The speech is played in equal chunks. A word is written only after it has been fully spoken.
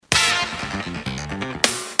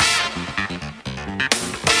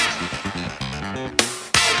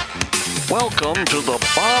Welcome to the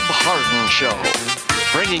Bob Harden Show,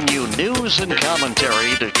 bringing you news and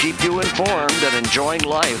commentary to keep you informed and enjoying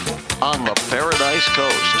life on the Paradise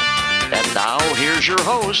Coast. And now, here's your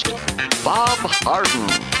host, Bob Harden.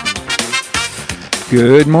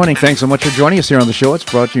 Good morning. Thanks so much for joining us here on the show. It's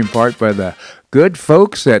brought to you in part by the good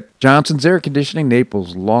folks at Johnson's Air Conditioning,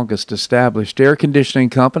 Naples' longest established air conditioning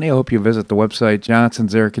company. I hope you visit the website,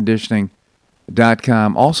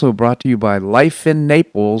 johnsonsairconditioning.com. Also brought to you by Life in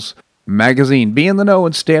Naples magazine. Be in the know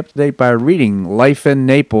and stay up to date by reading Life in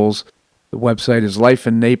Naples. The website is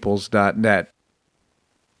lifeinnaples.net.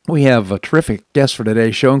 We have a terrific guest for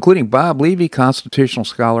today's show, including Bob Levy, constitutional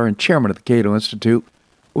scholar and chairman of the Cato Institute.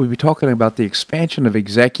 We'll be talking about the expansion of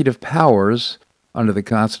executive powers under the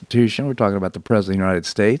Constitution. We're talking about the President of the United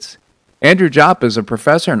States. Andrew Jopp is a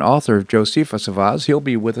professor and author of Josephus of Oz. He'll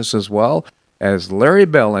be with us as well as Larry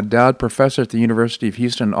Bell, endowed professor at the University of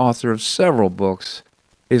Houston and author of several books.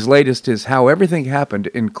 His latest is How Everything Happened,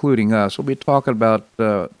 Including Us. We'll be talking about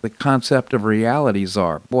the concept of reality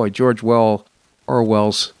czar. Boy, George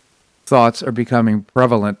Orwell's thoughts are becoming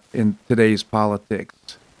prevalent in today's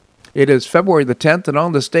politics. It is February the 10th, and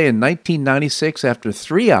on this day in 1996, after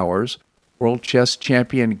 3 hours, world chess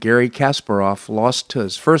champion Garry Kasparov lost to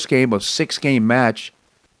his first game of six-game match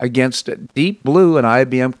against Deep Blue, an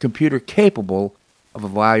IBM computer capable of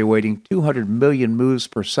evaluating 200 million moves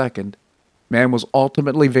per second. Man was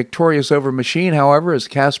ultimately victorious over machine, however, as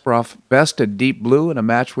Kasparov bested Deep Blue in a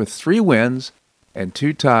match with 3 wins and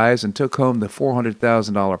 2 ties and took home the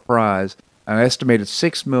 $400,000 prize. An estimated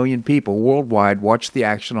 6 million people worldwide watched the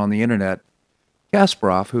action on the internet.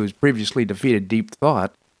 Kasparov, who has previously defeated Deep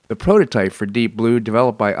Thought, the prototype for Deep Blue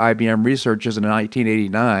developed by IBM researchers in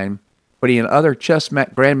 1989, but he and other chess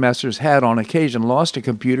grandmasters had on occasion lost to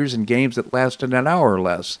computers in games that lasted an hour or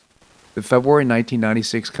less. The February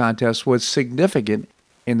 1996 contest was significant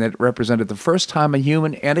in that it represented the first time a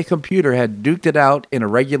human and a computer had duked it out in a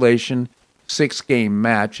regulation 6-game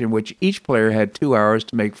match in which each player had 2 hours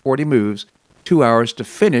to make 40 moves, 2 hours to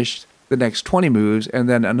finish the next 20 moves, and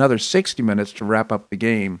then another 60 minutes to wrap up the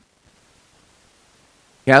game.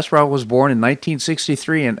 Kasparov was born in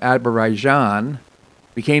 1963 in Azerbaijan,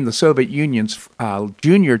 became the Soviet Union's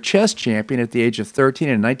junior chess champion at the age of 13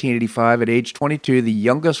 in 1985. At age 22, the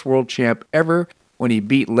youngest world champ ever when he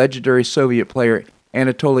beat legendary Soviet player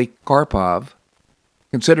Anatoly Karpov.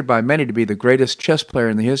 Considered by many to be the greatest chess player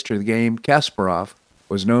in the history of the game, Kasparov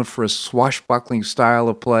was known for his swashbuckling style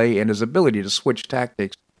of play and his ability to switch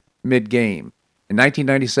tactics mid-game. In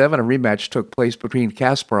 1997, a rematch took place between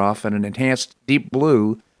Kasparov and an enhanced Deep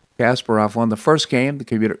Blue. Kasparov won the first game,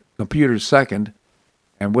 the computer's second,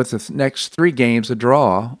 and with the next 3 games a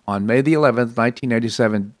draw, on May the 11th,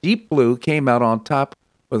 1997, Deep Blue came out on top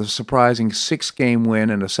with a surprising 6-game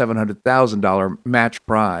win and a $700,000 match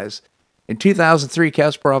prize. In 2003,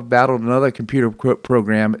 Kasparov battled another computer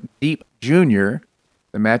program, Deep Junior.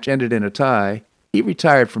 The match ended in a tie. He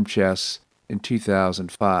retired from chess in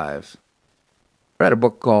 2005. I read a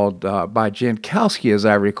book called by Jankowski, as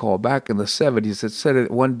I recall, back in the 70s. It said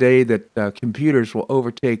that one day that computers will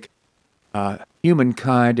overtake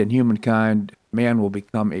humankind, and man will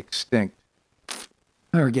become extinct.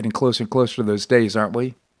 We're getting closer and closer to those days, aren't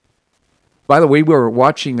we? By the way, we were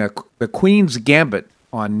watching The Queen's Gambit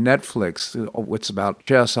on Netflix. It's about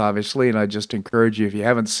chess, obviously, and I just encourage you, if you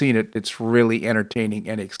haven't seen it, it's really entertaining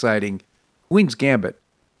and exciting. Queen's Gambit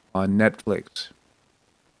on Netflix.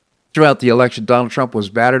 Throughout the election, Donald Trump was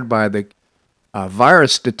battered by the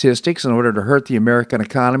virus statistics in order to hurt the American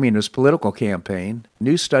economy in his political campaign. A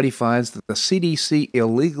new study finds that the CDC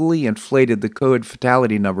illegally inflated the COVID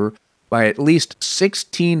fatality number by at least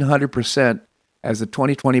 1,600% as the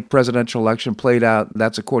 2020 presidential election played out.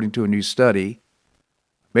 That's according to a new study.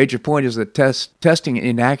 Major point is that testing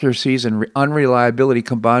inaccuracies and unreliability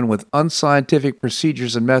combined with unscientific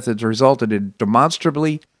procedures and methods resulted in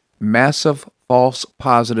demonstrably massive false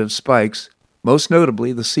positive spikes. Most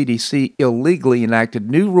notably, the CDC illegally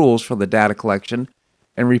enacted new rules for the data collection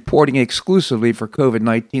and reporting exclusively for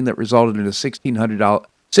COVID-19 that resulted in a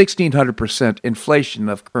 1,600% inflation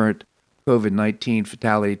of current COVID-19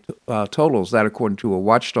 fatality totals. That according to a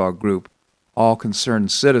watchdog group, All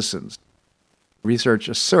Concerned Citizens. Research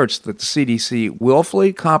asserts that the CDC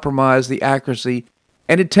willfully compromised the accuracy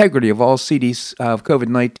and integrity of all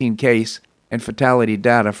COVID-19 case and fatality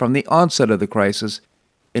data from the onset of the crisis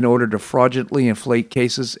in order to fraudulently inflate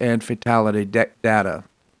cases and fatality data.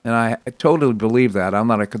 And I totally believe that. I'm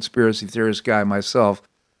not a conspiracy theorist guy myself.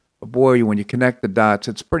 But boy, when you connect the dots,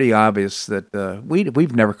 it's pretty obvious that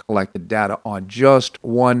we've never collected data on just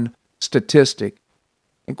one statistic.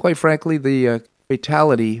 And quite frankly, the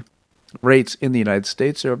fatality rates in the United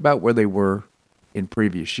States are about where they were in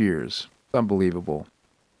previous years. It's unbelievable.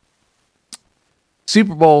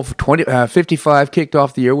 Super Bowl 55 kicked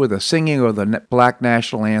off the year with a singing of the Black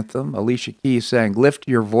National Anthem. Alicia Keys sang "Lift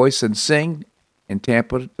Your Voice and Sing" in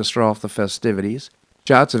Tampa to start off the festivities.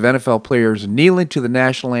 Shots of NFL players kneeling to the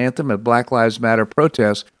national anthem and Black Lives Matter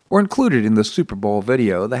protests were included in the Super Bowl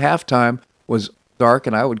video. The halftime was dark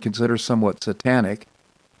and I would consider somewhat satanic.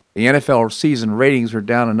 The NFL season ratings are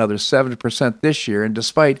down another 7% this year, and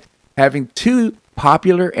despite having two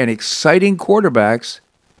popular and exciting quarterbacks,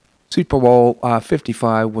 Super Bowl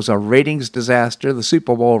 55 was a ratings disaster. The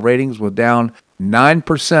Super Bowl ratings were down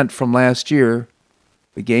 9% from last year.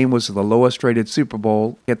 The game was the lowest rated Super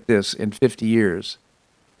Bowl, get this, in 50 years.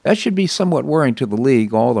 That should be somewhat worrying to the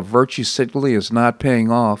league. All the virtue signaling is not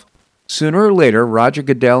paying off. Sooner or later, Roger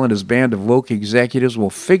Goodell and his band of woke executives will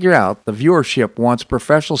figure out the viewership wants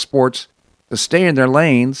professional sports to stay in their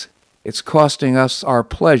lanes. It's costing us our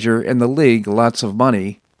pleasure and the league lots of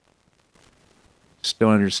money. Just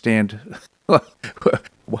don't understand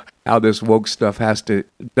how this woke stuff has to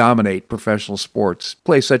dominate professional sports.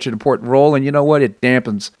 Plays such an important role, and you know what? It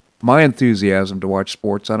dampens my enthusiasm to watch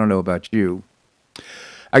sports. I don't know about you.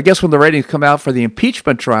 I guess when the ratings come out for the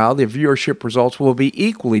impeachment trial, the viewership results will be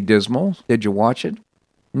equally dismal. Did you watch it?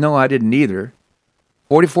 No, I didn't either.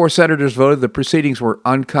 44 senators voted the proceedings were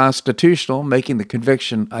unconstitutional, making the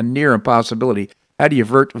conviction a near impossibility. How do you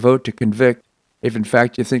vote to convict if, in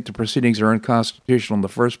fact, you think the proceedings are unconstitutional in the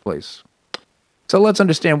first place? So let's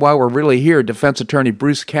understand why we're really here. Defense attorney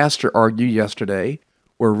Bruce Castor argued yesterday.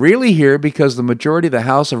 We're really here because the majority of the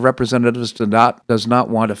House of Representatives does not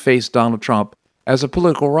want to face Donald Trump as a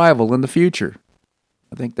political rival in the future.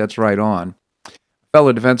 I think that's right on.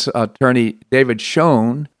 Fellow defense attorney David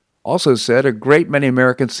Schoen also said a great many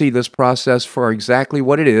Americans see this process for exactly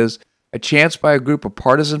what it is, a chance by a group of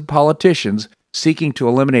partisan politicians seeking to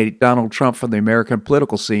eliminate Donald Trump from the American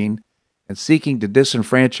political scene and seeking to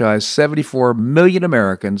disenfranchise 74 million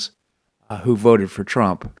Americans who voted for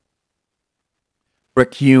Trump.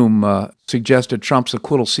 Rick Hume suggested Trump's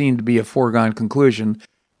acquittal seemed to be a foregone conclusion.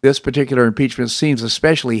 This particular impeachment seems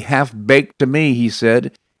especially half-baked to me, he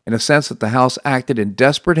said, in a sense that the House acted in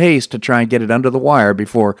desperate haste to try and get it under the wire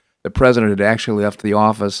before the president had actually left the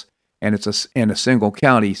office, and it's in a single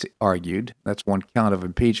count, he argued. That's one count of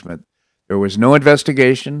impeachment. There was no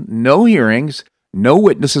investigation, no hearings, no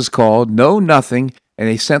witnesses called, no nothing, and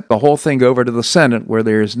they sent the whole thing over to the Senate where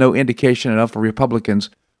there is no indication enough Republicans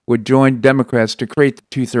would join Democrats to create the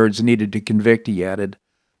two-thirds needed to convict, he added.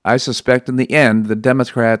 I suspect in the end, the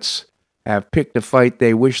Democrats have picked a fight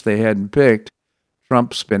they wish they hadn't picked.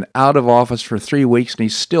 Trump's been out of office for 3 weeks, and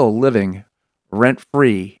he's still living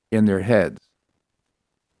rent-free in their heads.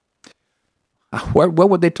 What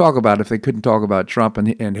would they talk about if they couldn't talk about Trump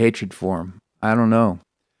and hatred for him? I don't know.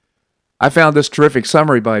 I found this terrific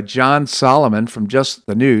summary by John Solomon from Just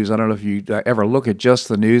the News. I don't know if you ever look at Just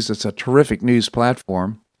the News. It's a terrific news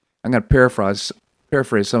platform. I'm going to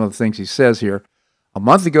paraphrase some of the things he says here. A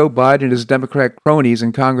month ago, Biden and his Democrat cronies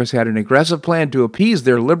in Congress had an aggressive plan to appease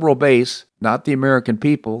their liberal base, not the American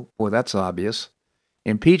people. Boy, that's obvious.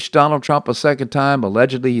 Impeach Donald Trump a second time.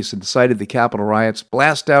 Allegedly, he's incited the Capitol riots,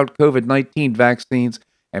 blast out COVID-19 vaccines,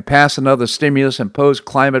 and pass another stimulus, impose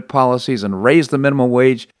climate policies, and raise the minimum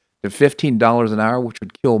wage to $15 an hour, which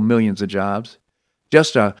would kill millions of jobs.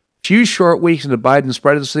 Just a few short weeks into Biden's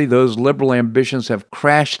presidency, those liberal ambitions have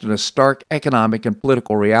crashed in a stark economic and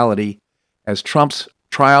political reality as Trump's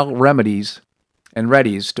trial remedies and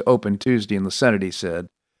readies to open Tuesday in the Senate, he said.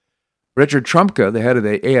 Richard Trumka, the head of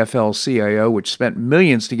the AFL-CIO, which spent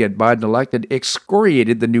millions to get Biden elected,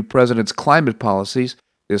 excoriated the new president's climate policies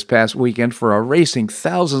this past weekend for erasing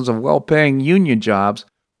thousands of well-paying union jobs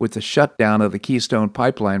with the shutdown of the Keystone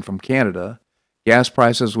Pipeline from Canada. Gas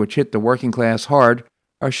prices, which hit the working class hard,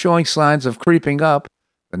 are showing signs of creeping up.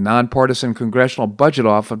 The nonpartisan Congressional Budget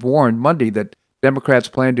Office warned Monday that Democrats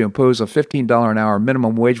plan to impose a $15 an hour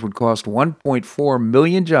minimum wage would cost 1.4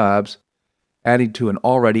 million jobs, adding to an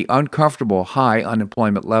already uncomfortable high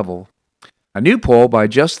unemployment level. A new poll by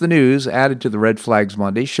Just the News added to the red flags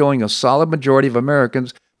Monday, showing a solid majority of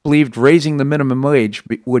Americans believed raising the minimum wage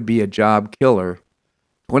would be a job killer.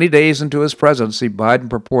 20 days into his presidency, Biden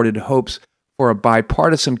purported hopes for a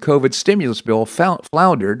bipartisan COVID stimulus bill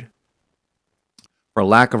floundered for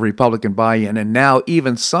lack of Republican buy-in, and now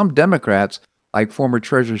even some Democrats, like former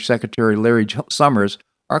Treasury Secretary Larry Summers,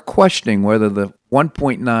 are questioning whether the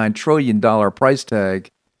 $1.9 trillion price tag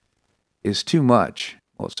is too much.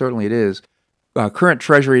 Well, certainly it is. Current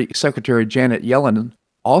Treasury Secretary Janet Yellen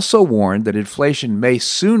also warned that inflation may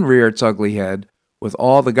soon rear its ugly head with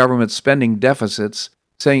all the government spending deficits,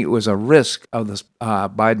 saying it was a risk of the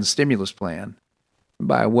Biden stimulus plan.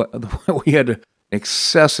 By what we had an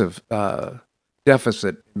excessive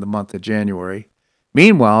deficit in the month of January.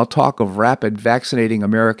 Meanwhile, talk of rapid vaccinating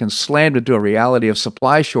Americans slammed into a reality of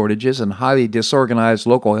supply shortages and highly disorganized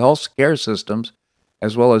local health care systems,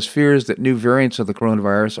 as well as fears that new variants of the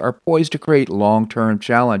coronavirus are poised to create long-term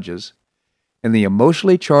challenges. In the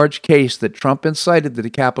emotionally charged case that Trump incited the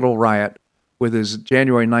Capitol riot with his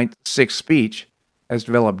January 6th speech has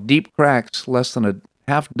developed deep cracks. Less than a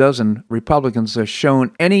half dozen Republicans have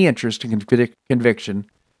shown any interest in conviction,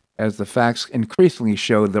 as the facts increasingly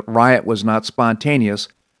show that riot was not spontaneous,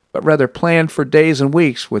 but rather planned for days and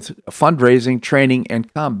weeks with fundraising, training,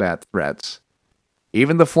 and combat threats.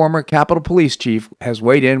 Even the former Capitol Police Chief has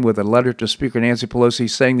weighed in with a letter to Speaker Nancy Pelosi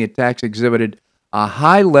saying the attacks exhibited a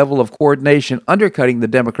high level of coordination, undercutting the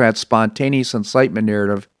Democrats' spontaneous incitement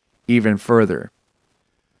narrative even further.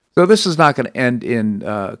 So this is not going to end in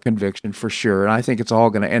conviction for sure, and I think it's all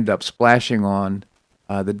going to end up splashing on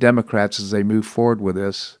the Democrats as they move forward with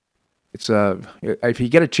this. It's if you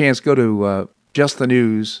get a chance, go to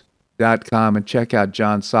justthenews.com and check out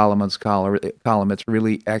John Solomon's column. It's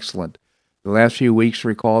really excellent. The last few weeks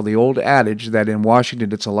recall the old adage that in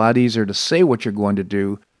Washington it's a lot easier to say what you're going to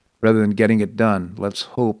do rather than getting it done. Let's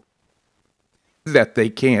hope that they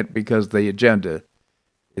can't, because the agenda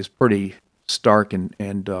is pretty stark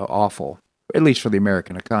and awful, at least for the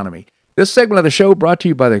American economy. This segment of the show brought to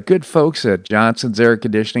you by the good folks at Johnson's Air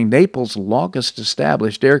Conditioning, Naples' longest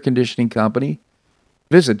established air conditioning company.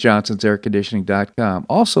 Visit johnsonsairconditioning.com.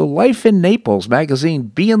 Also, Life in Naples magazine.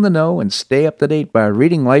 Be in the know and stay up to date by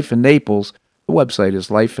reading Life in Naples. The website is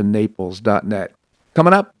lifeinnaples.net.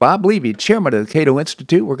 Coming up, Bob Levy, chairman of the Cato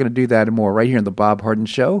Institute. We're going to do that and more right here on The Bob Harden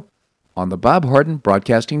Show on the Bob Harden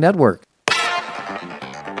Broadcasting Network.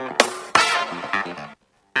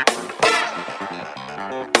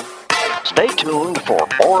 Stay tuned for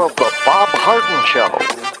more of the Bob Harden Show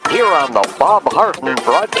here on the Bob Harden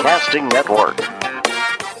Broadcasting Network.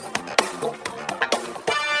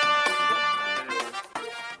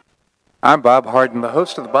 I'm Bob Harden, the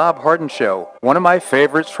host of the Bob Harden Show. One of my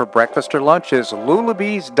favorites for breakfast or lunch is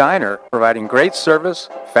Lulabee's Diner, providing great service,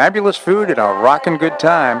 fabulous food, and a rockin' good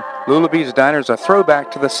time. Lulabee's Diner is a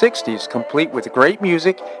throwback to the 60s, complete with great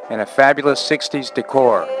music and a fabulous 60s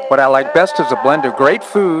decor. What I like best is a blend of great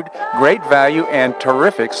food, great value, and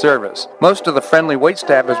terrific service. Most of the friendly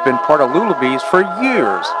waitstaff has been part of Lulabee's for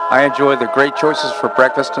years. I enjoy the great choices for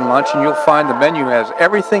breakfast and lunch, and you'll find the menu has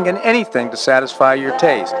everything and anything to satisfy your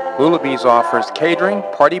taste. Lulabee's offers catering,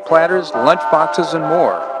 party platters, lunch boxes, and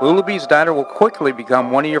more. Lulabee's Diner will quickly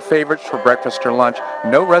become one of your favorites for breakfast or lunch.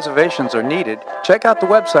 No reservations are needed. Check out the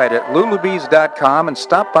website at lulabees.com and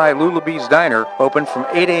stop by Lulabee's Diner, open from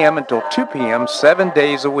 8 a.m. until 2 p.m. 7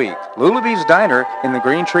 days a week. Lulabee's Diner in the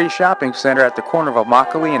Green Tree Shopping Center at the corner of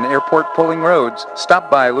Immokalee and Airport Pulling Roads.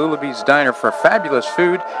 Stop by Lulabee's Diner for fabulous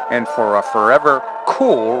food and for a forever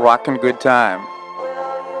cool rockin' good time.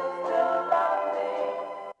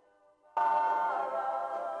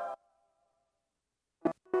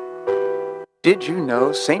 Did you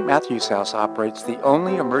know St. Matthew's House operates the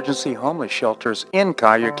only emergency homeless shelters in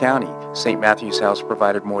Collier County? St. Matthew's House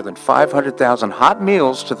provided more than 500,000 hot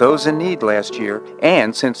meals to those in need last year,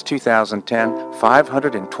 and since 2010,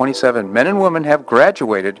 527 men and women have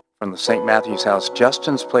graduated from the St. Matthew's House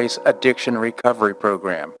Justin's Place Addiction Recovery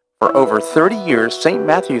Program. For over 30 years, St.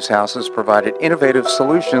 Matthew's House has provided innovative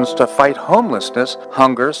solutions to fight homelessness,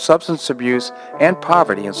 hunger, substance abuse, and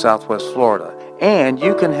poverty in Southwest Florida. And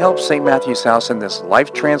you can help St. Matthew's House in this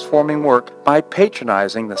life-transforming work by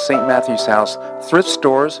patronizing the St. Matthew's House thrift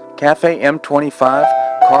stores, Cafe M25,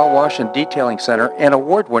 car wash and detailing center, and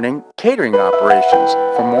award-winning catering operations.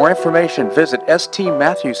 For more information, visit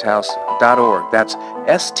stmatthewshouse.org. That's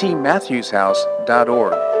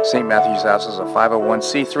stmatthewshouse.org. St. Matthew's House is a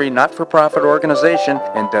 501c3 not-for-profit organization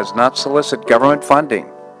and does not solicit government funding.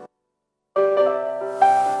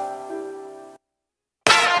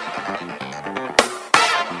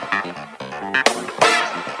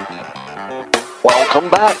 Welcome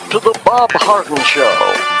back to the Bob Harden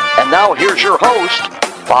Show. And now here's your host,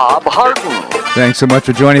 Bob Harden. Thanks so much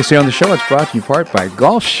for joining us here on the show. It's brought to you in part by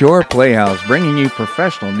Gulf Shore Playhouse, bringing you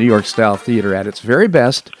professional New York-style theater at its very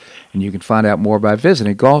best. And you can find out more by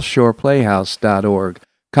visiting gulfshoreplayhouse.org.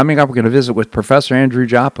 Coming up, we're going to visit with Professor Andrew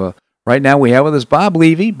Joppa. Right now, we have with us Bob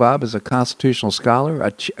Levy. Bob is a constitutional scholar.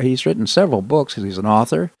 He's written several books. He's an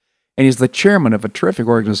author. And he's the chairman of a terrific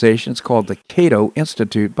organization. It's called the Cato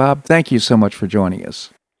Institute. Bob, thank you so much for joining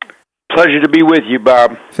us. Pleasure to be with you,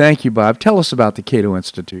 Bob. Thank you, Bob. Tell us about the Cato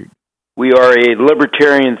Institute. We are a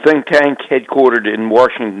libertarian think tank headquartered in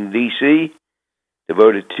Washington, D.C.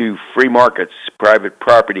 devoted to free markets, private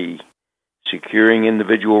property, securing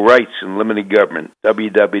individual rights, and limited government.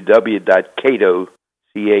 www.cato.org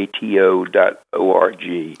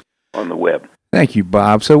on the web. Thank you,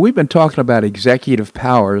 Bob. So we've been talking about executive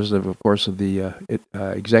powers, of course, of the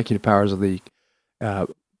executive powers of the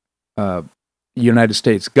United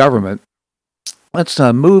States government. Let's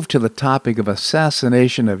move to the topic of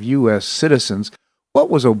assassination of U.S. citizens. What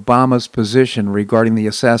was Obama's position regarding the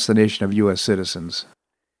assassination of U.S. citizens?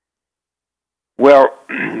 Well,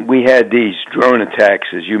 we had these drone attacks,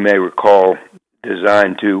 as you may recall,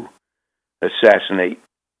 designed to assassinate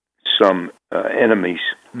some enemies,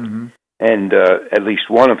 and at least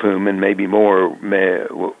one of whom, and maybe more,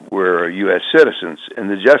 were U.S. citizens. And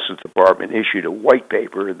the Justice Department issued a white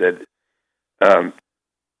paper that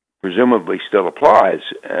presumably still applies.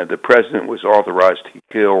 The president was authorized to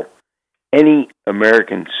kill any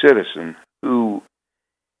American citizen who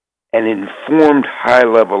an informed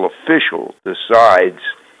high-level official decides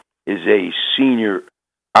is a senior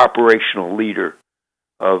operational leader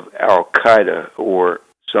of Al-Qaeda or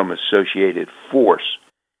some associated force,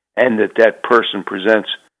 and that person presents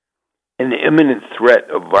an imminent threat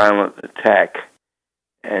of violent attack,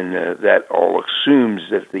 and that all assumes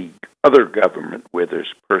that the other government where this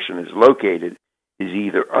person is located is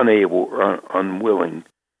either unable or unwilling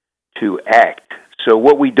to act. So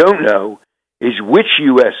what we don't know is which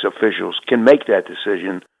U.S. officials can make that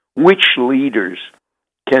decision, which leaders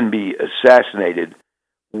can be assassinated.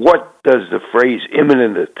 What does the phrase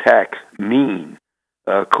imminent attack mean?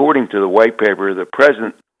 According to the white paper, the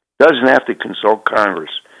president doesn't have to consult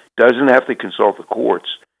Congress, doesn't have to consult the courts,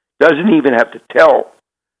 doesn't even have to tell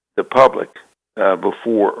the public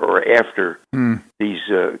before or after these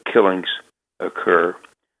killings occur.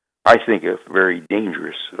 I think a very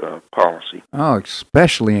dangerous policy. Oh,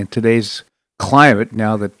 especially in today's climate,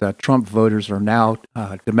 now that Trump voters are now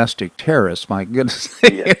domestic terrorists. My goodness,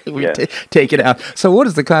 take it out. So what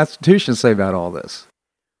does the Constitution say about all this?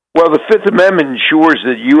 Well, the Fifth Amendment ensures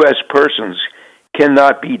that U.S. persons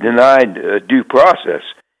cannot be denied due process,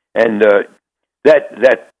 and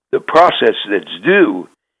that the process that's due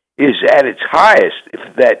is at its highest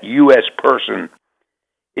if that U.S. person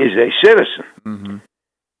is a citizen.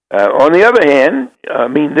 On the other hand, I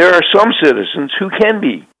mean, there are some citizens who can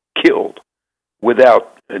be killed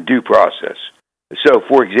without due process. So,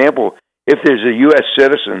 for example, if there's a U.S.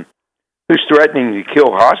 citizen who's threatening to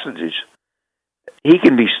kill hostages, he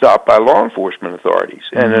can be stopped by law enforcement authorities.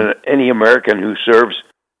 And any American who serves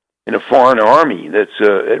in a foreign army that's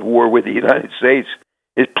at war with the United States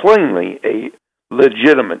is plainly a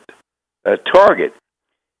legitimate target.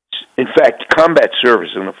 In fact, combat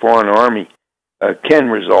service in a foreign army can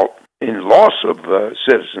result in loss of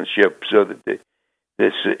citizenship, so that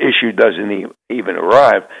this issue doesn't even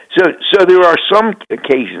arrive. So there are some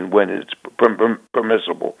occasions when it's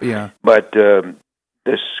permissible. Yeah. But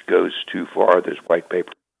this goes too far, this white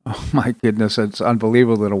paper. Oh, my goodness. It's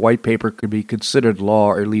unbelievable that a white paper could be considered law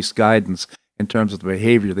or at least guidance in terms of the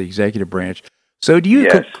behavior of the executive branch. So do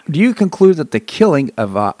you conclude that the killing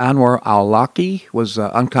of Anwar al-Awlaki was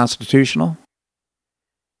unconstitutional?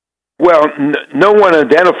 Well, no one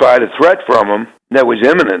identified a threat from him that was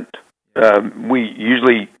imminent. We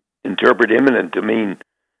usually interpret imminent to mean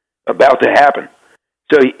about to happen.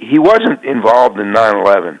 So he wasn't involved in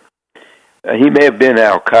 9/11. He may have been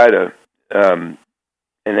Al-Qaeda, an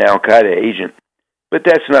Al-Qaeda agent, but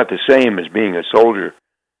that's not the same as being a soldier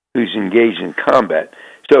who's engaged in combat.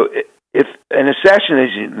 So if an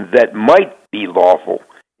assassination that might be lawful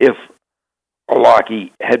if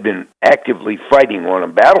Awlaki had been actively fighting on a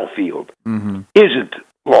battlefield isn't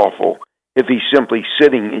lawful if he's simply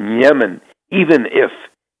sitting in Yemen, even if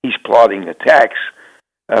he's plotting attacks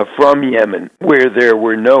from Yemen where there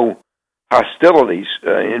were no hostilities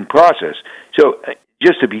in process. So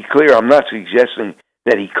just to be clear, I'm not suggesting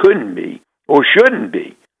that he couldn't be or shouldn't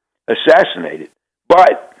be assassinated.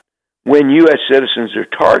 But when U.S. citizens are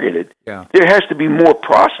targeted, there has to be more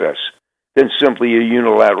process than simply a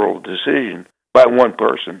unilateral decision by one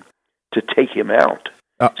person to take him out.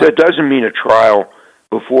 So it doesn't mean a trial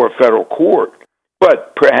before a federal court,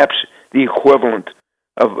 but perhaps the equivalent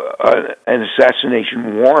of an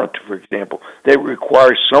assassination warrant, for example, that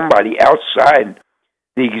requires somebody outside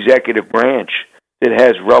the executive branch that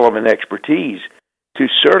has relevant expertise to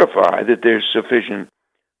certify that there's sufficient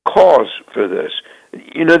cause for this.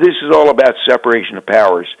 You know, this is all about separation of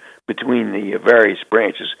powers between the various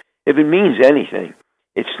branches. If it means anything,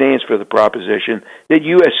 it stands for the proposition that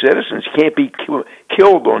U.S. citizens can't be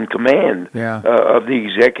killed on command of the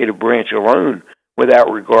executive branch alone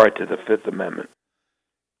without regard to the Fifth Amendment.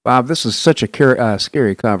 Bob, this is such a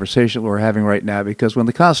scary conversation we're having right now because when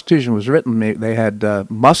the Constitution was written, they had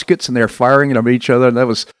muskets and they're firing at each other, and that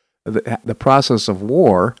was the process of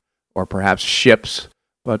war, or perhaps ships.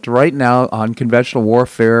 But right now, on conventional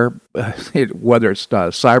warfare, whether it's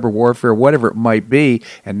cyber warfare, whatever it might be,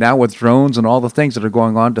 and now with drones and all the things that are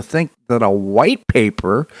going on, to think that a white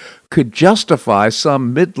paper could justify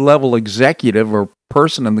some mid-level executive or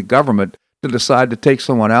person in the government to decide to take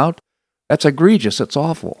someone out, that's egregious. It's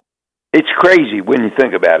awful. It's crazy when you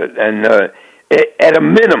think about it. And at a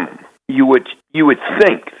minimum, you would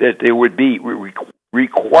think that there would be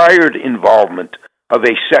required involvement of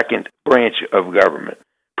a second branch of government,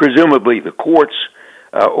 presumably the courts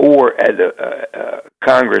or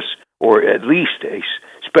Congress, or at least a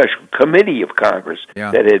special committee of Congress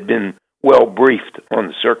that had been well briefed on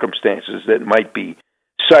the circumstances that might be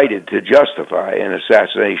cited to justify an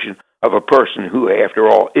assassination of a person who, after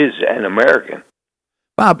all, is an American.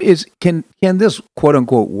 Bob, can this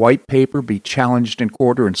quote-unquote white paper be challenged in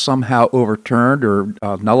court and somehow overturned or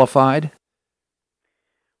nullified?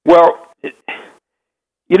 Well,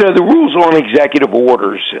 the rules on executive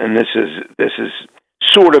orders, and this is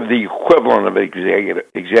sort of the equivalent of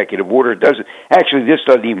executive order. This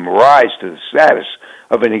doesn't even rise to the status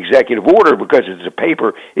of an executive order because it's a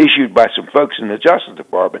paper issued by some folks in the Justice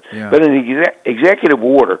Department. Yeah. But an executive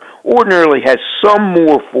order ordinarily has some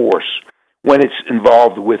more force when it's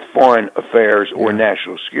involved with foreign affairs or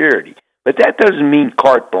national security. But that doesn't mean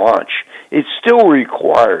carte blanche. It still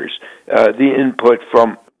requires the input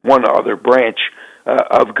from one other branch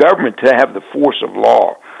of government to have the force of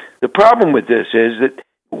law. The problem with this is that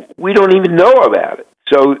we don't even know about it.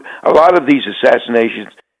 So a lot of these assassinations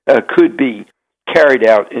could be carried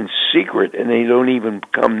out in secret, and they don't even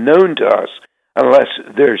become known to us unless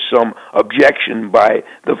there's some objection by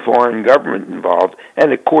the foreign government involved.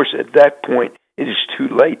 And, of course, at that point, it is too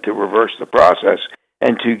late to reverse the process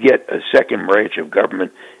and to get a second branch of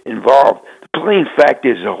government involved. The plain fact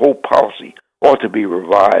is the whole policy ought to be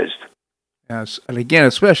revised. Yes, and again,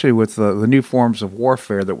 especially with the new forms of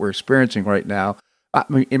warfare that we're experiencing right now, I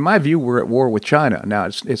mean, in my view, we're at war with China. Now,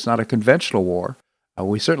 it's not a conventional war.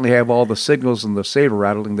 We certainly have all the signals and the saber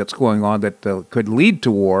rattling that's going on that could lead to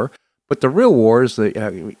war. But the real war is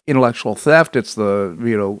the intellectual theft. It's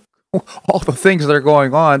the all the things that are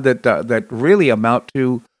going on that really amount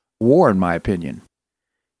to war, in my opinion.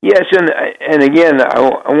 Yes, and again, I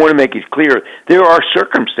want to make it clear there are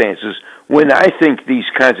circumstances when I think these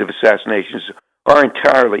kinds of assassinations are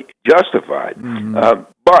entirely justified,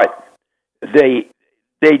 but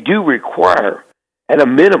they do require, at a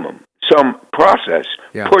minimum, some process,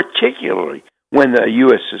 particularly when the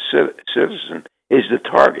U.S. citizen is the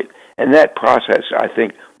target. And that process, I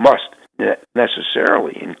think, must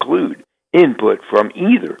necessarily include input from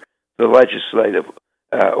either the legislative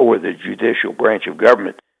or the judicial branch of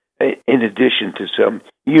government, in addition to some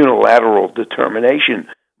unilateral determination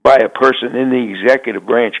by a person in the executive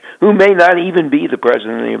branch who may not even be the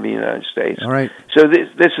President of the United States. All right. So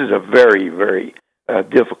this is a very, very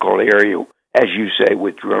difficult area. As you say,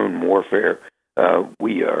 with drone warfare,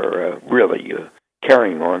 we are really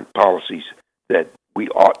carrying on policies that we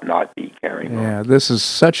ought not be carrying on. Yeah, this is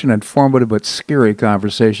such an informative but scary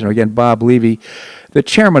conversation. Again, Bob Levy, the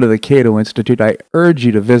chairman of the Cato Institute. I urge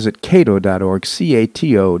you to visit cato.org,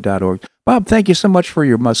 cato.org. Bob, thank you so much for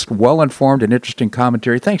your most well-informed and interesting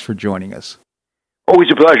commentary. Thanks for joining us. Always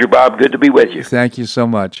a pleasure, Bob. Good to be with you. Thank you so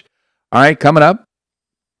much. All right, coming up,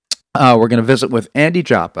 we're going to visit with Andy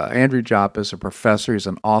Joppa. Andrew Joppa is a professor. He's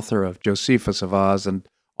an author of Josephus of Oz, and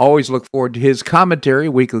always look forward to his commentary,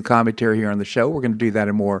 weekly commentary here on the show. We're going to do that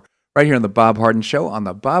and more right here on The Bob Harden Show on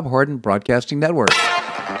the Bob Harden Broadcasting Network.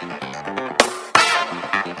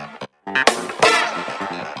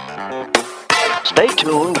 Stay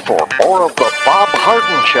tuned for more of The Bob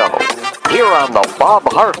Harden Show here on the Bob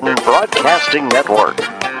Harden Broadcasting Network.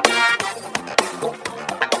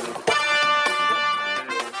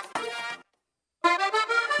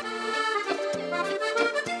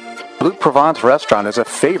 Blue Provence Restaurant is a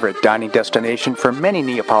favorite dining destination for many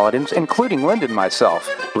Neapolitans, including Linda and myself.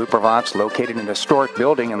 Blue Provence, located in an historic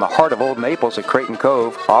building in the heart of Old Naples at Creighton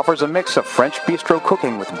Cove, offers a mix of French bistro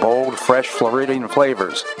cooking with bold, fresh Floridian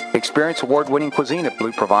flavors. Experience award-winning cuisine at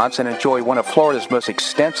Blue Provence and enjoy one of Florida's most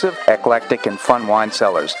extensive, eclectic, and fun wine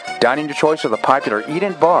cellars. Dining your choice of the popular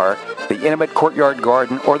Eat-In Bar, the intimate Courtyard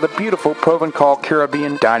Garden, or the beautiful Provencal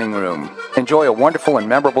Caribbean Dining Room. Enjoy a wonderful and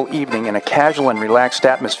memorable evening in a casual and relaxed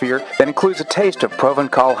atmosphere that includes a taste of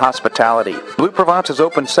Provencal hospitality. Blue Provence is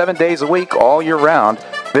open 7 days a week, all year round.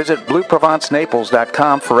 Visit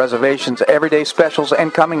BlueProvenceNaples.com for reservations, everyday specials,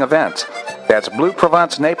 and coming events. That's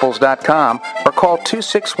blueprovencenaples.com or call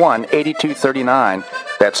 261-8239.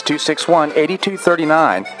 That's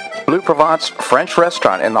 261-8239. Blue Provence French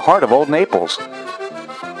Restaurant in the heart of Old Naples.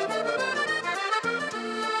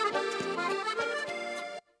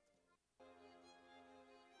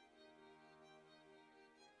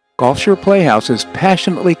 Gulf Shore Playhouse is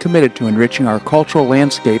passionately committed to enriching our cultural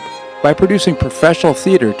landscape by producing professional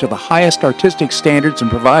theater to the highest artistic standards and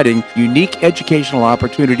providing unique educational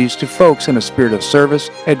opportunities to folks in a spirit of service,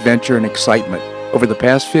 adventure, and excitement. Over the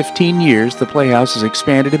past 15 years, the Playhouse has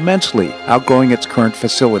expanded immensely, outgrowing its current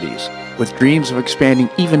facilities. With dreams of expanding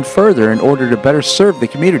even further in order to better serve the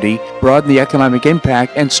community, broaden the economic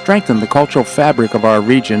impact, and strengthen the cultural fabric of our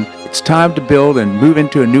region, it's time to build and move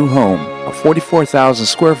into a new home. A 44,000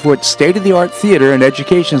 square foot state-of-the-art theater and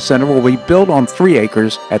education center will be built on 3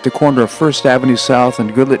 acres at the corner of 1st Avenue South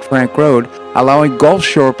and Goodlet Frank Road, allowing Gulf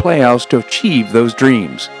Shore Playhouse to achieve those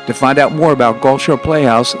dreams. To find out more about Gulf Shore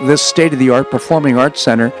Playhouse, this state-of-the-art performing arts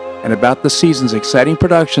center, and about the season's exciting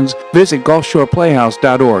productions, visit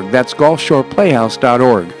gulfshoreplayhouse.org. That's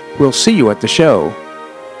gulfshoreplayhouse.org. We'll see you at the show.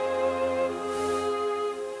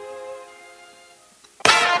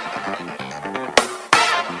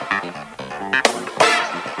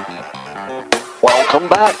 Welcome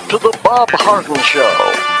back to the Bob Harden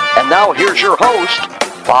Show. And now here's your host,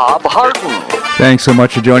 Bob Harden. Thanks so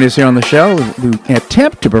much for joining us here on the show. We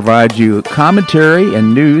attempt to provide you commentary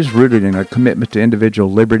and news rooted in a commitment to individual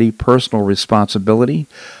liberty, personal responsibility,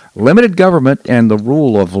 limited government, and the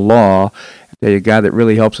rule of law. The guy that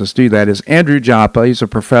really helps us do that is Andrew Joppa. He's a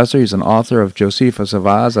professor. He's an author of Josephus of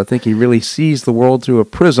Oz. I think he really sees the world through a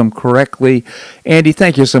prism correctly. Andy,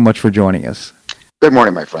 thank you so much for joining us. Good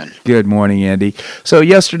morning, my friend. Good morning, Andy. So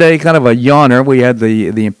yesterday, kind of a yawner, we had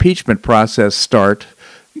the impeachment process start.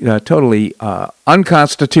 Totally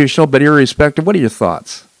unconstitutional, but irrespective. What are your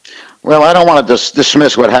thoughts? Well, I don't want to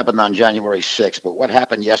dismiss what happened on January 6th, but what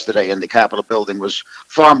happened yesterday in the Capitol building was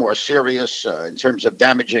far more serious in terms of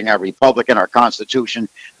damaging our republic and our Constitution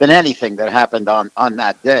than anything that happened on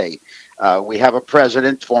that day. We have a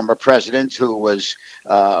former president, who was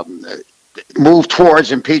moved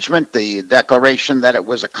towards impeachment. The declaration that it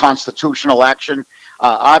was a constitutional action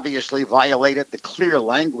obviously violated the clear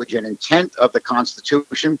language and intent of the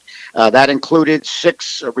Constitution. That included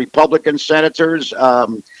 6 Republican senators,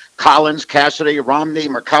 Collins, Cassidy, Romney,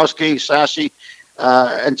 Murkowski, Sassy,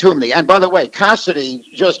 and Toomey. And by the way, Cassidy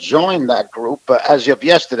just joined that group as of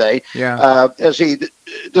yesterday, as he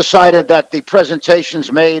decided that the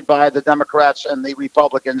presentations made by the Democrats and the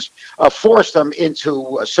Republicans forced them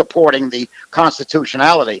into supporting the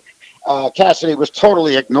constitutionality. Cassidy was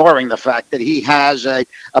totally ignoring the fact that he has a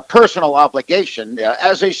personal obligation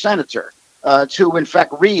as a senator to, in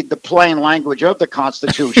fact, read the plain language of the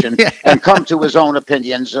Constitution and come to his own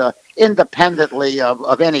opinions independently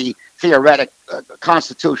of any theoretic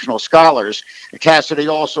constitutional scholars. Cassidy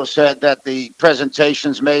also said that the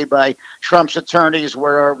presentations made by Trump's attorneys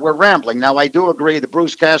were rambling. Now, I do agree the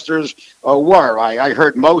Bruce Casters were. I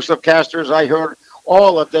heard most of Casters. I heard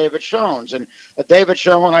all of David Schoen's, and David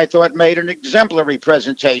Schoen, I thought, made an exemplary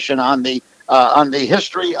presentation on the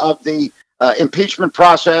history of the impeachment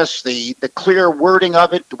process, the clear wording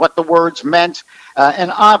of it, what the words meant,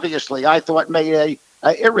 and obviously, I thought, made a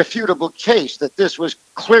irrefutable case that this was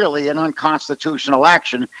clearly an unconstitutional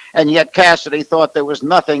action, and yet Cassidy thought there was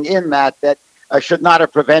nothing in that should not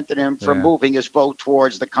have prevented him from moving his vote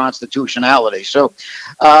towards the constitutionality. So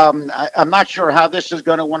I'm not sure how this is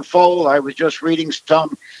going to unfold. I was just reading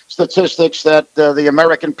some statistics that the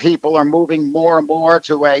American people are moving more and more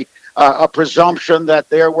to a presumption that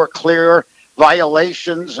there were clear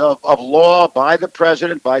violations of law by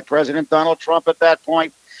President Donald Trump at that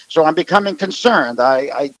point. So I'm becoming concerned.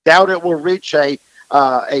 I doubt it will reach a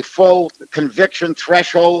full conviction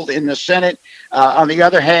threshold in the Senate. On the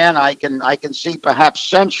other hand, I can see perhaps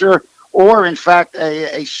censure or, in fact,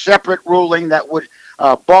 a separate ruling that would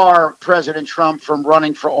bar President Trump from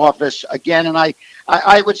running for office again. And I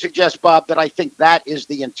would suggest, Bob, that I think that is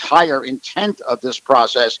the entire intent of this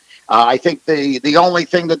process. I think the only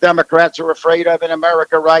thing the Democrats are afraid of in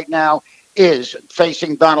America right now is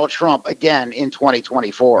facing Donald Trump again in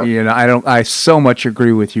 2024. I so much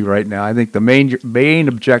agree with you right now. I think the main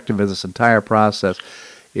objective of this entire process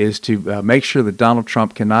is to make sure that Donald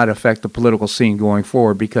Trump cannot affect the political scene going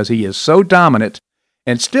forward, because he is so dominant.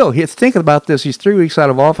 And still, think about this. He's 3 weeks out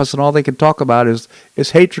of office, and all they can talk about is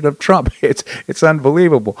hatred of Trump. It's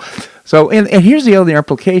unbelievable. So, and here's the other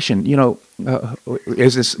implication.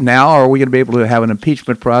 Is this now? Are we going to be able to have an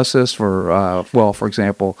impeachment process for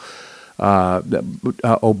example,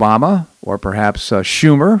 Obama, or perhaps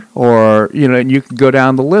Schumer, or and you can go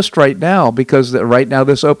down the list right now, because right now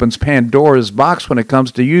this opens Pandora's box when it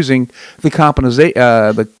comes to using the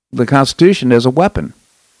Constitution as a weapon.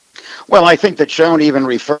 Well, I think that Schoen even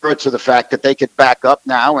referred to the fact that they could back up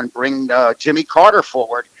now and bring Jimmy Carter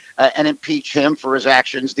forward and impeach him for his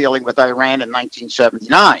actions dealing with Iran in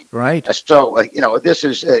 1979. Right. So, this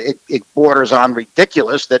is it borders on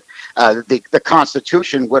ridiculous that the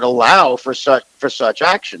Constitution would allow for such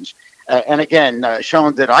actions. And again,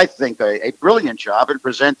 Schoen did, I think, a brilliant job in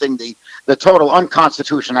presenting the total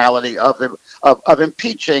unconstitutionality of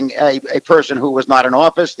impeaching a person who was not in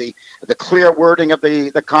office. The clear wording of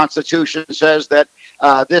the Constitution says that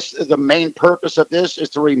the main purpose of this is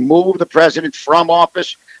to remove the president from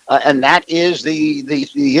office. And that is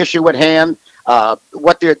the issue at hand.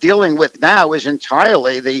 What they're dealing with now is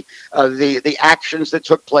entirely the actions that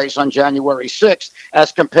took place on January 6th,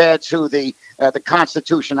 as compared to the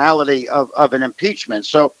constitutionality of an impeachment.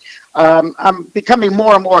 So I'm becoming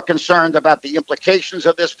more and more concerned about the implications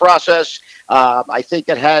of this process. I think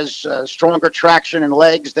it has stronger traction and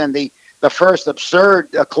legs than the first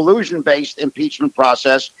absurd collusion-based impeachment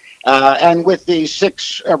process. And with the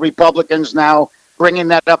 6 Republicans now bringing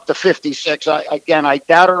that up to 56. I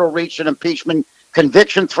doubt it'll reach an impeachment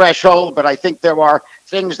conviction threshold, but I think there are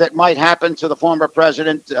things that might happen to the former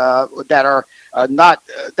president that are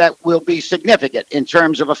that will be significant in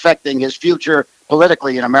terms of affecting his future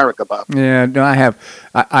politically in America, Bob. Yeah, no,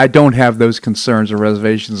 I don't have those concerns or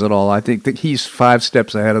reservations at all. I think that he's 5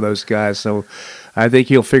 steps ahead of those guys, so I think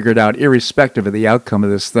he'll figure it out irrespective of the outcome of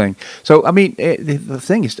this thing. So, I mean, the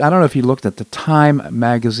thing is, I don't know if you looked at the Time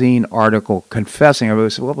magazine article confessing.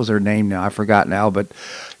 What was her name now? I forgot now, but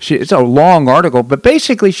it's a long article. But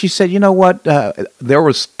basically, she said, you know what? There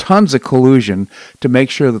was tons of collusion to make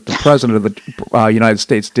sure that the president of the United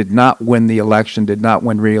States did not win the election, did not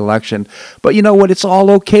win re-election. But you know what? It's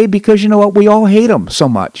all okay, because you know what? We all hate him so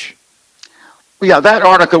much. Yeah, that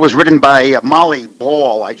article was written by Molly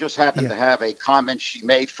Ball. I just happened to have a comment she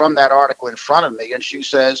made from that article in front of me, and she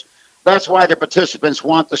says, that's why the participants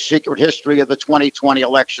want the secret history of the 2020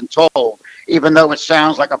 election told, even though it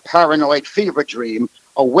sounds like a paranoid fever dream,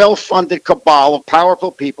 a well-funded cabal of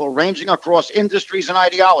powerful people ranging across industries and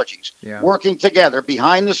ideologies, working together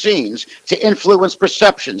behind the scenes to influence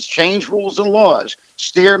perceptions, change rules and laws,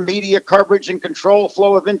 steer media coverage, and control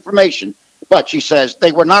flow of information. But she says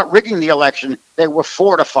they were not rigging the election, they were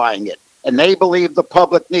fortifying it. And they believe the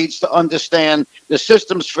public needs to understand the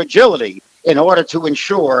system's fragility in order to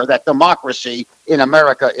ensure that democracy in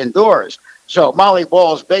America endures. So Molly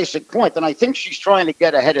Ball's basic point, and I think she's trying to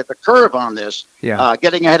get ahead of the curve on this,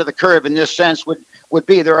 getting ahead of the curve in this sense would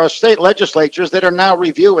be there are state legislatures that are now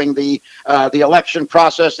reviewing the election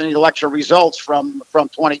process and the election results from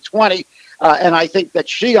 2020. And I think that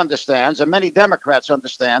she understands, and many Democrats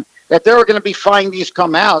understand, that there are going to be findings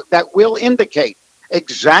come out that will indicate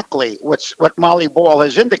exactly what Molly Ball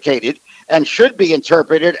has indicated, and should be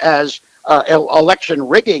interpreted as election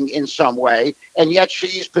rigging in some way, and yet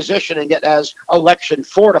she's positioning it as election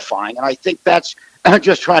fortifying. And I think that's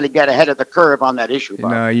just trying to get ahead of the curve on that issue,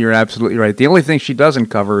 Bob. No, you're absolutely right. The only thing she doesn't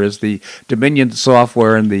cover is the Dominion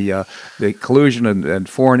software and the collusion and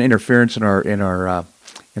foreign interference in our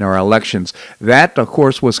elections. That, of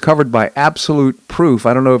course, was covered by Absolute Proof.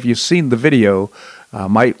 I don't know if you've seen the video,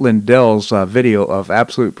 Mike Lindell's video of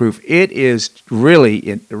Absolute Proof. It is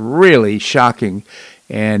really shocking,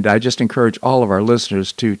 and I just encourage all of our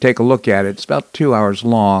listeners to take a look at it. It's about 2 hours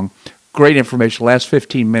long. Great information. Last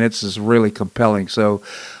 15 minutes is really compelling. So,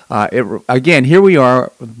 again, here we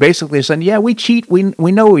are basically saying, yeah, we cheat. We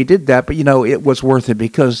know we did that, but, it was worth it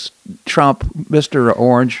because Trump, Mr.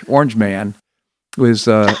 Orange Man, was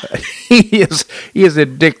he is a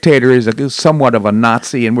dictator. He's somewhat of a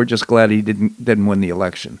Nazi, and we're just glad he didn't win the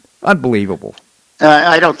election. Unbelievable.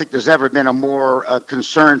 I don't think there's ever been a more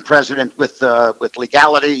concerned president with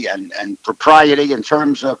legality and propriety in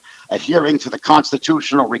terms of adhering to the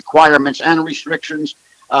constitutional requirements and restrictions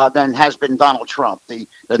than has been Donald Trump. The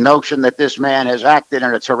notion that this man has acted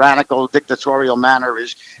in a tyrannical, dictatorial manner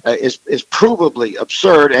is provably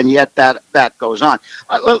absurd, and yet that goes on.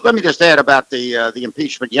 Let me just add about the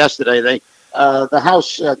impeachment yesterday. The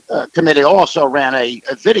House committee also ran a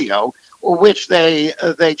video which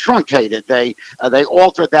they truncated. They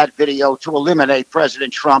altered that video to eliminate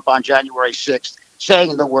President Trump on January 6th,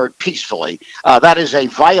 saying the word peacefully. That is a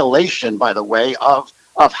violation, by the way, of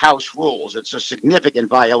House rules. It's a significant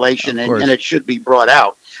violation, and it should be brought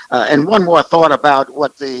out. And one more thought about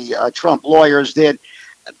what the Trump lawyers did.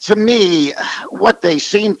 to me, what they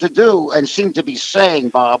seemed to do and seemed to be saying,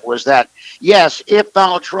 Bob, was that, yes, if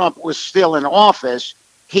Donald Trump was still in office,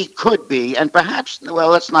 he could be, and perhaps, well,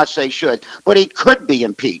 let's not say should, but he could be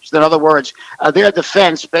impeached. In other words, their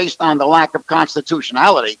defense, based on the lack of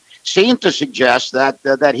constitutionality, seemed to suggest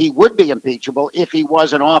that he would be impeachable if he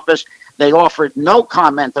was in office. They offered no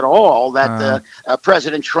comment at all that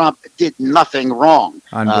President Trump did nothing wrong.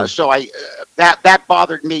 So that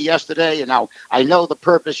bothered me yesterday. And now I know the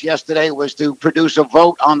purpose yesterday was to produce a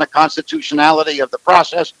vote on the constitutionality of the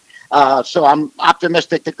process. So I'm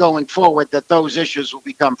optimistic that going forward that those issues will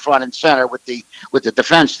become front and center with the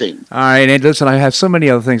defense team. All right, and listen, I have so many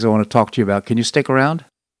other things I want to talk to you about. Can you stick around?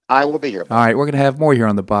 I will be here. All right, we're going to have more here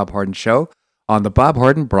on the Bob Harden Show on the Bob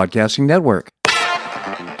Harden Broadcasting Network.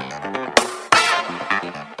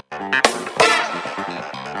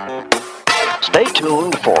 Stay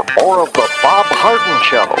tuned for more of the Bob Harden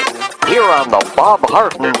Show here on the Bob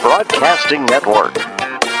Harden Broadcasting Network.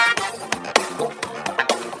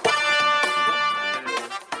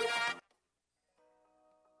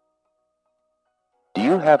 Do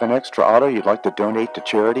you have an extra auto you'd like to donate to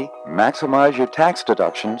charity? Maximize your tax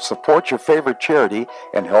deduction, support your favorite charity,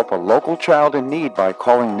 and help a local child in need by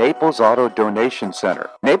calling Naples Auto Donation Center.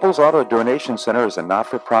 Naples Auto Donation Center is a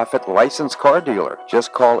not-for-profit licensed car dealer.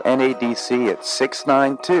 Just call NADC at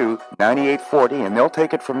 692-9840 and they'll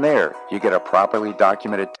take it from there. You get a properly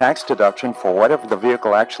documented tax deduction for whatever the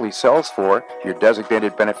vehicle actually sells for. Your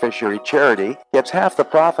designated beneficiary charity gets half the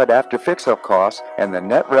profit after fix-up costs, and the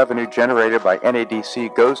net revenue generated by NADC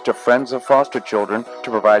goes to Friends of Foster Children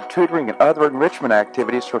to provide tutoring and other enrichment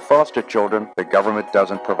activities for foster children the government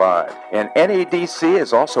doesn't provide. And NADC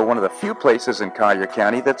is also one of the few places in Collier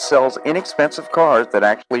County that sells inexpensive cars that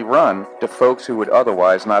actually run to folks who would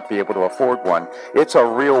otherwise not be able to afford one. It's a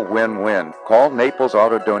real win-win. Call Naples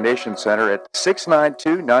Auto Donation Center at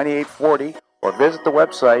 692-9840 or visit the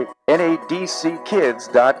website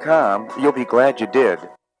nadckids.com. You'll be glad you did.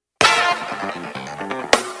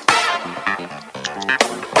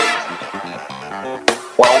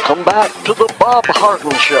 Welcome back to the Bob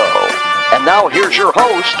Harden Show. And now here's your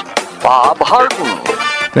host, Bob Harden.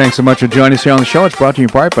 Thanks so much for joining us here on the show. It's brought to you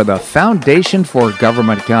in part by the Foundation for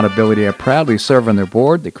Government Accountability. I proudly serve on their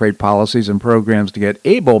board. They create policies and programs to get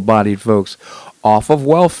able-bodied folks off of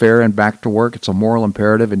welfare and back to work. It's a moral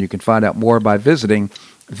imperative, and you can find out more by visiting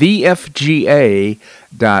thefga.org.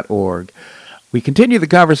 We continue the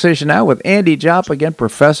conversation now with Andy Jopp, again,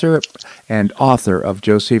 professor and author of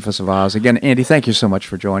Josephus of Oz. Again, Andy, thank you so much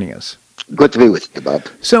for joining us. Good to be with you, Bob.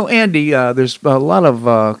 So, Andy, there's a lot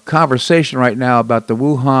of conversation right now about the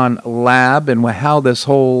Wuhan lab and how this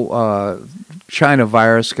whole China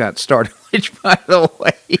virus got started. Which, by the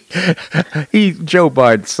way, Joe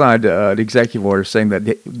Biden signed an executive order saying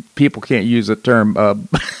that people can't use the term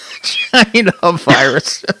China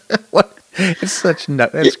virus. What? It's such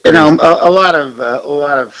nuts. You know, a lot of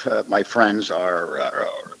my friends are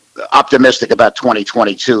optimistic about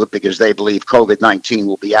 2022 because they believe COVID-19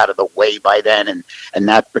 will be out of the way by then, and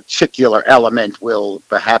that particular element will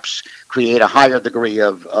perhaps create a higher degree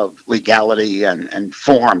of legality and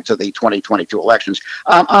form to the 2022 elections.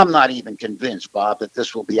 I'm not even convinced, Bob, that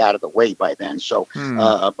this will be out of the way by then. So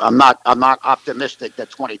I'm not optimistic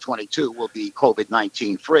that 2022 will be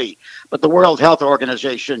COVID-19 free. But the World Health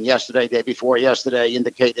Organization day before yesterday,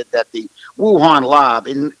 indicated that the Wuhan lab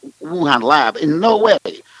in no way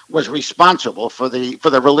was responsible for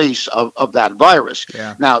the release of that virus.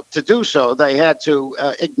 Yeah. Now, to do so, they had to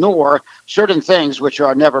ignore certain things which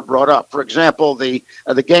are never brought up. For example, the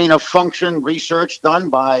gain of function research done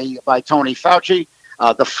by Tony Fauci,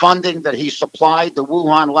 the funding that he supplied the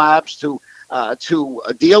Wuhan labs to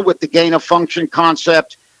deal with the gain of function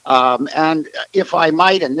concept. And if I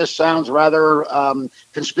might, and this sounds rather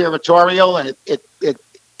conspiratorial, and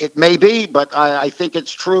it may be, but I think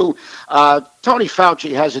it's true. Tony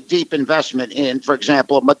Fauci has a deep investment in, for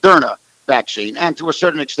example, a Moderna vaccine, and to a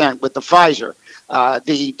certain extent with the Pfizer.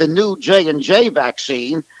 The new J&J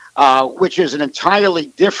vaccine, which is an entirely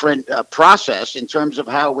different process in terms of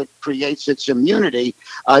how it creates its immunity,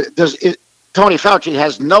 Tony Fauci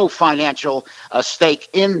has no financial stake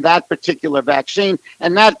in that particular vaccine,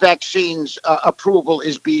 and that vaccine's approval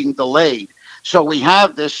is being delayed. So we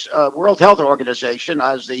have this World Health Organization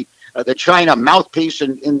as the China mouthpiece,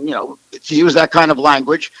 and to use that kind of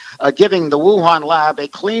language, giving the Wuhan lab a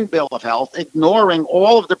clean bill of health, ignoring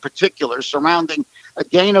all of the particulars surrounding a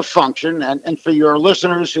gain of function. And for your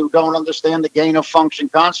listeners who don't understand the gain of function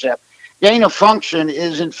concept, gain of function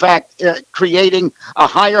is, in fact, creating a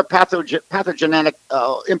higher pathogenic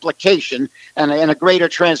implication and a greater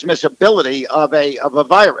transmissibility of a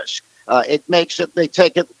virus. It makes it. They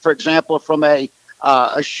take it, for example, from a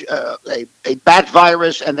bat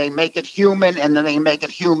virus, and they make it human, and then they make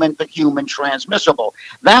it human, but human transmissible.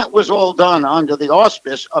 That was all done under the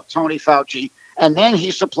auspice of Tony Fauci, and then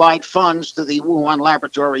he supplied funds to the Wuhan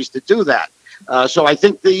laboratories to do that. So I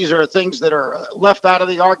think these are things that are left out of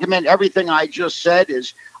the argument. Everything I just said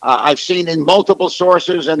is I've seen in multiple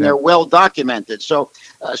sources, and they're well documented. So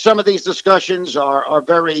some of these discussions are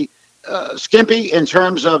very skimpy in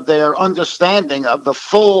terms of their understanding of the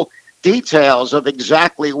full details of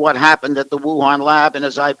exactly what happened at the Wuhan lab. And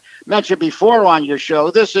as I've mentioned before on your show,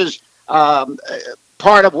 this is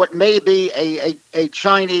part of what may be a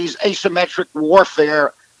Chinese asymmetric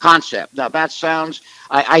warfare concept. Now, that sounds,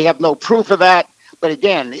 I have no proof of that. But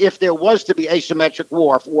again, if there was to be asymmetric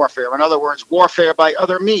warfare, in other words, warfare by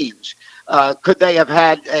other means, could they have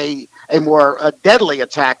had a more deadly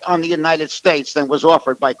attack on the United States than was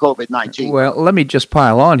offered by COVID-19? Well, let me just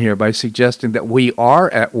pile on here by suggesting that we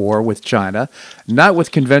are at war with China, not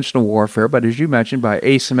with conventional warfare, but as you mentioned, by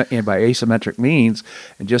asymmetric means.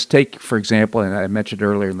 And just take, for example, and I mentioned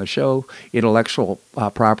earlier in the show, intellectual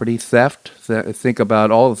property theft. Think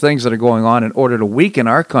about all the things that are going on in order to weaken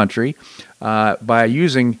our country by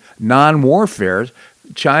using non-warfare.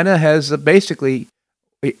 China has basically...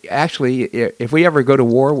 Actually, if we ever go to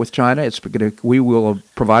war with China, we will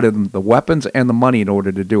have provided them the weapons and the money in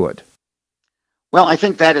order to do it. Well, I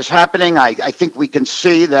think that is happening. I think we can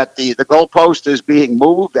see that the goalpost is being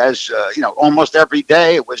moved as, almost every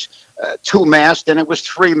day. It was 2 masks, and it was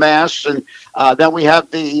 3 masks. And then we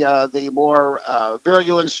have the more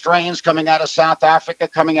virulent strains coming out of South Africa,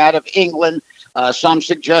 coming out of England. Some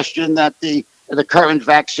suggestion that the current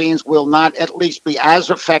vaccines will not at least be as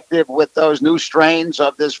effective with those new strains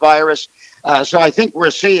of this virus. So I think we're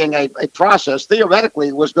seeing a process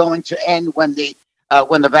theoretically was going to end when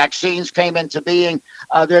the vaccines came into being.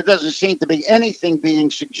 There doesn't seem to be anything being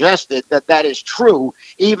suggested that is true,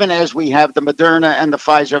 even as we have the Moderna and the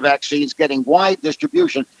Pfizer vaccines getting wide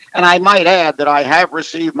distribution. And I might add that I have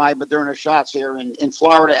received my Moderna shots here in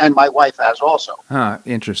Florida, and my wife has also.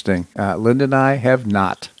 Interesting. Linda and I have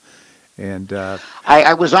not. And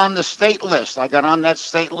I was on the state list. I got on that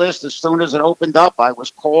state list as soon as it opened up. I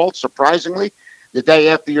was called, surprisingly, the day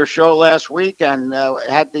after your show last week, and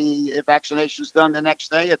had the vaccinations done the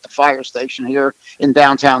next day at the fire station here in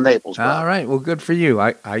downtown Naples. All right. Well, good for you,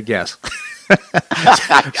 I guess.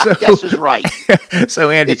 I guess is right.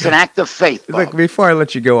 So, Andy, it's an act of faith. Bob. Look, before I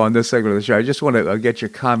let you go on this segment of the show, I just want to get your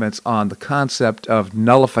comments on the concept of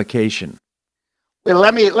nullification. Well,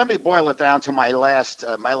 let me boil it down to my last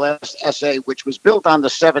essay, which was built on the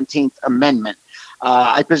 17th Amendment.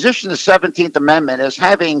 I position the 17th Amendment as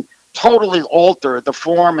having totally altered the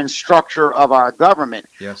form and structure of our government.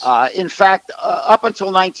 Yes. In fact, up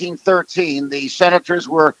until 1913, the senators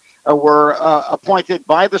were appointed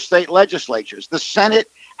by the state legislatures. The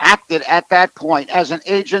Senate acted at that point as an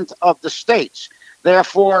agent of the states.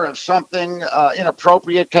 Therefore, if something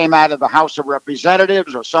inappropriate came out of the House of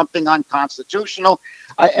Representatives or something unconstitutional,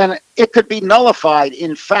 and it could be nullified,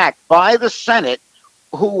 in fact, by the Senate,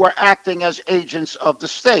 who were acting as agents of the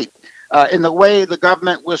state. In the way the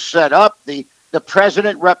government was set up, the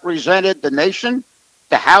president represented the nation,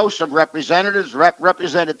 the House of Representatives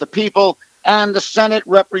represented the people, and the Senate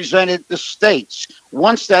represented the states.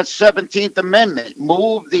 Once that 17th Amendment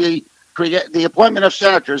moved the appointment of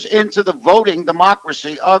senators into the voting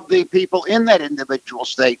democracy of the people in that individual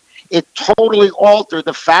state, it totally altered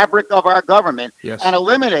the fabric of our government. Yes. And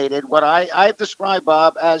eliminated what I've described,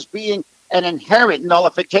 Bob, as being an inherent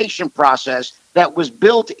nullification process that was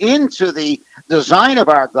built into the design of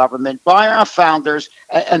our government by our founders,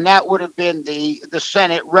 and that would have been the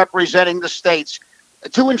Senate representing the states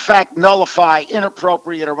to, in fact, nullify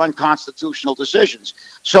inappropriate or unconstitutional decisions.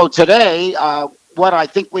 So today, what I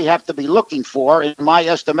think we have to be looking for, in my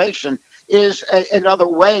estimation, is another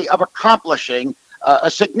way of accomplishing a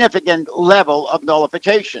significant level of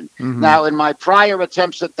nullification. Mm-hmm. Now, in my prior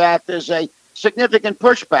attempts at that, there's a significant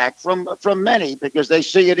pushback from many because they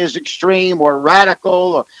see it as extreme or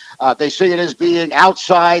radical, or they see it as being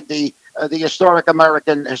outside the historical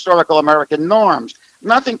American norms.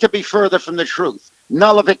 Nothing could be further from the truth.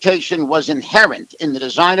 Nullification was inherent in the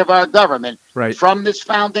design of our government from its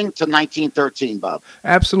founding to 1913, Bob.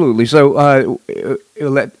 Absolutely. So,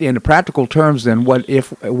 in practical terms, then,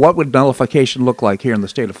 what would nullification look like here in the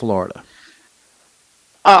state of Florida?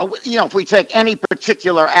 If we take any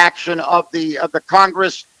particular action of the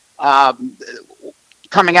Congress,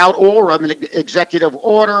 coming out, or an executive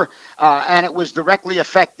order, and it was directly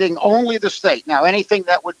affecting only the state. Now, anything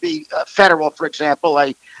that would be federal, for example,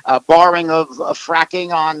 a barring of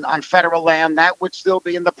fracking on federal land, that would still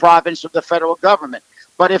be in the province of the federal government.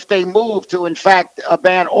 But if they move to, in fact,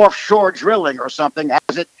 ban offshore drilling or something,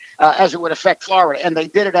 as it would affect Florida, and they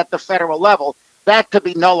did it at the federal level, that could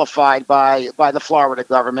be nullified by the Florida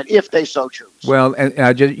government if they so choose. Well,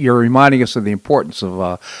 and you're reminding us of the importance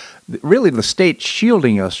of really the state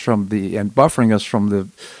shielding us from and buffering us from the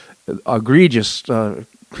egregious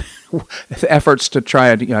efforts to try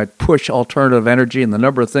and push alternative energy and the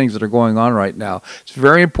number of things that are going on right now. It's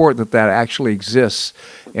very important that actually exists.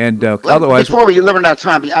 And otherwise, before we run out of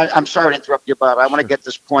time, I'm sorry to interrupt you, Bob. I want to get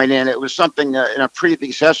this point in. It was something in a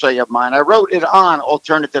previous essay of mine. I wrote it on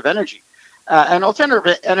alternative energy. And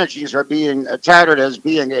alternative energies are being touted as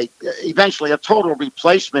being eventually a total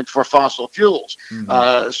replacement for fossil fuels.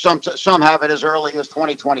 Mm-hmm. Some have it as early as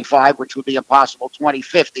 2025, which would be impossible,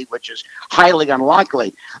 2050, which is highly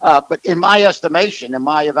unlikely. But in my estimation, in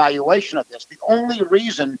my evaluation of this, the only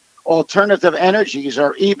reason alternative energies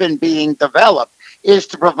are even being developed is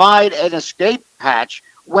to provide an escape hatch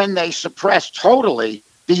when they suppress totally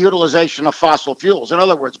the utilization of fossil fuels. In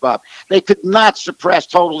other words, Bob, they could not suppress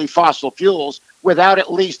totally fossil fuels without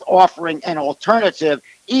at least offering an alternative,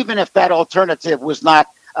 even if that alternative was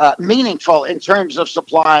not meaningful in terms of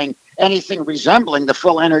supplying anything resembling the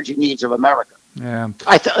full energy needs of America. Yeah,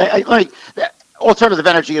 alternative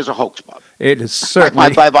energy is a hoax, Bob. It is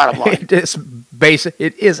certainly my bottom line. It is basic.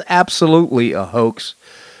 It is absolutely a hoax.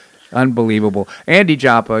 Unbelievable. Andy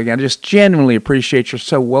Joppa, again, I just genuinely appreciate your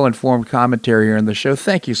so well-informed commentary here on the show.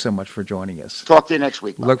 Thank you so much for joining us. Talk to you next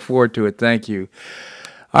week, Bob. Look forward to it. Thank you.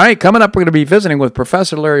 All right, coming up, we're going to be visiting with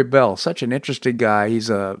Professor Larry Bell. Such an interesting guy. He's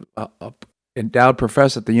a endowed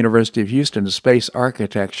professor at the University of Houston in space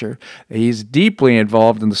architecture. He's deeply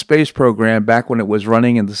involved in the space program back when it was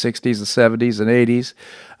running in the 60s, the 70s, and 80s.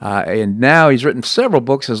 And now he's written several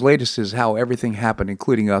books. His latest is How Everything Happened,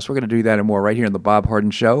 Including Us. We're going to do that and more right here on The Bob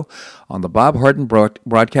Harden Show on the Bob Harden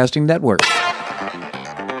Broadcasting Network.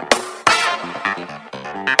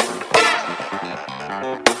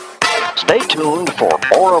 Stay tuned for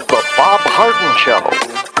more of The Bob Harden Show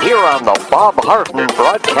here on the Bob Harden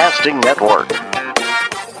Broadcasting Network.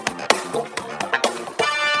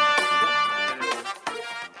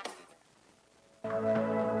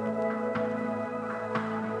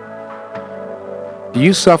 Do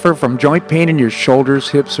you suffer from joint pain in your shoulders,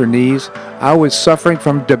 hips, or knees? I was suffering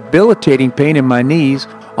from debilitating pain in my knees.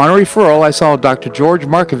 On a referral, I saw Dr. George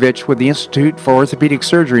Markovich with the Institute for Orthopedic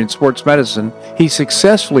Surgery and Sports Medicine. He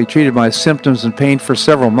successfully treated my symptoms and pain for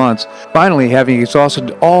several months. Finally, having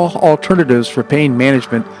exhausted all alternatives for pain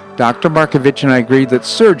management, Dr. Markovich and I agreed that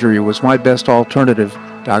surgery was my best alternative.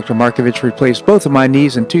 Dr. Markovich replaced both of my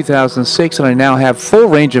knees in 2006, and I now have full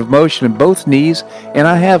range of motion in both knees, and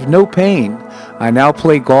I have no pain. I now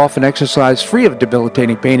play golf and exercise free of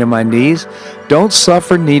debilitating pain in my knees. Don't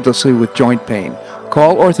suffer needlessly with joint pain.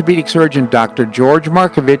 Call orthopedic surgeon Dr. George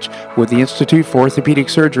Markovich with the Institute for Orthopedic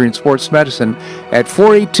Surgery and Sports Medicine at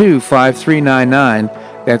 482-5399.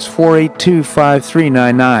 That's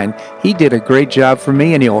 482-5399. He did a great job for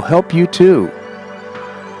me, and he'll help you too.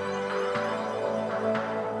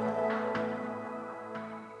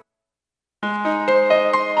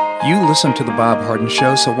 You listen to The Bob Harden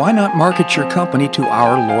Show, so why not market your company to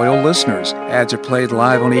our loyal listeners? Ads are played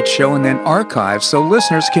live on each show and then archived so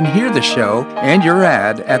listeners can hear the show and your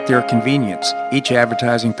ad at their convenience. Each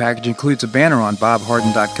advertising package includes a banner on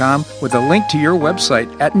bobharden.com with a link to your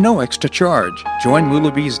website at no extra charge. Join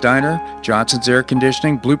Lulabee's Diner, Johnson's Air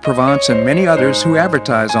Conditioning, Blue Provence, and many others who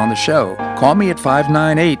advertise on the show. Call me at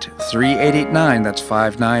 598-3889, that's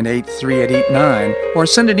 598-3889, or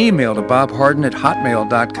send an email to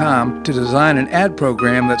bobharden@hotmail.com to design an ad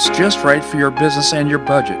program that's just right for your business and your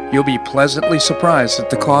budget. You'll be pleasantly surprised at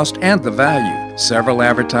the cost and the value. Several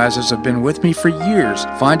advertisers have been with me for years.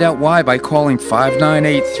 Find out why by calling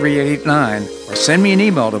 598-3889 or send me an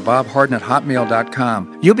email to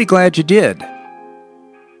bobharden@hotmail.com. You'll be glad you did.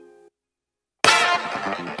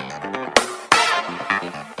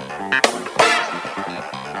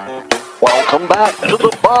 Welcome back to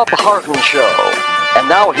the Bob Harden Show. And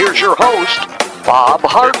now here's your host, Bob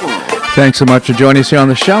Harden. Thanks so much for joining us here on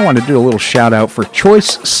the show. I want to do a little shout out for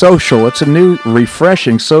Choice Social. It's a new,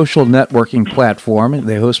 refreshing social networking platform.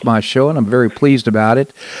 They host my show, and I'm very pleased about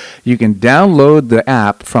it. You can download the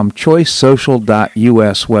app from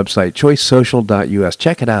choicesocial.us website, choicesocial.us.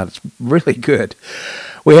 Check it out. It's really good.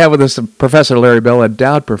 We have with us Professor Larry Bell,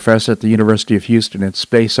 endowed professor at the University of Houston in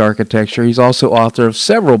space architecture. He's also author of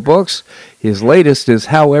several books. His latest is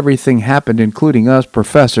How Everything Happened, Including Us.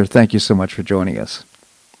 Professor, thank you so much for joining us.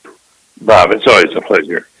 Bob, it's always a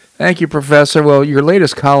pleasure. Thank you, Professor. Well, your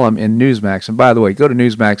latest column in Newsmax, and by the way, go to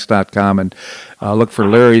newsmax.com and look for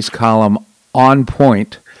Larry's column, On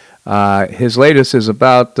Point. His latest is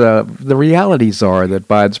about the reality czar that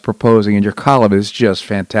Biden's proposing, and your column is just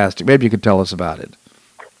fantastic. Maybe you could tell us about it.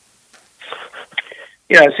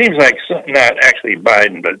 Yeah, it seems like not actually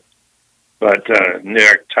Biden, but New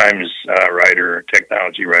York Times writer,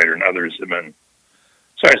 technology writer, and others have been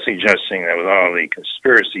sort of suggesting that with all the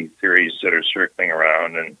conspiracy theories that are circling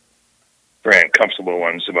around and very uncomfortable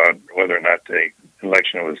ones about whether or not the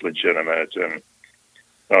election was legitimate and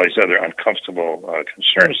all these other uncomfortable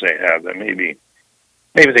concerns they have, that maybe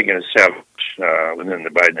they can establish within the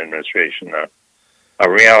Biden administration a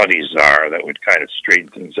reality czar that would kind of straighten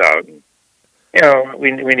things out. And,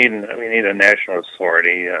 we need a national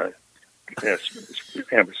authority,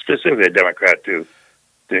 specifically a Democrat, to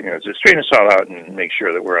straighten us all out and make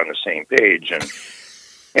sure that we're on the same page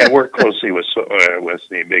and work closely with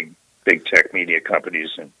the big tech media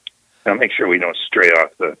companies and make sure we don't stray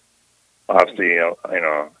off the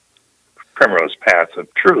primrose path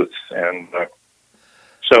of truth. And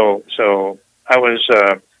so I was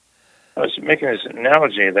making this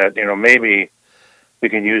analogy that maybe we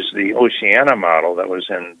can use the Oceana model that was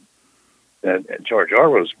in George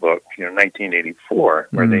Orwell's book, 1984,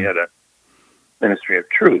 where they had a Ministry of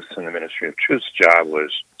Truth, and the Ministry of Truth's job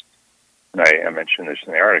was, and I mentioned this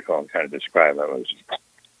in the article and kind of described it,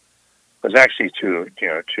 was actually to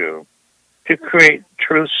create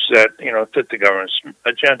truths that fit the government's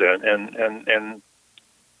agenda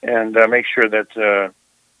and make sure that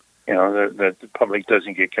that the public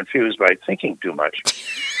doesn't get confused by thinking too much.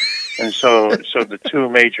 And so the two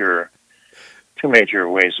major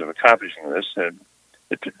ways of accomplishing this, the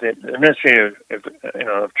Ministry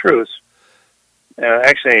of Truth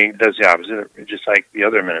actually does the opposite, just like the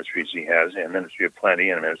other ministries he has, the Ministry of Plenty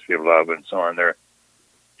and the Ministry of Love and so on. They're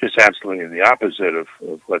just absolutely the opposite of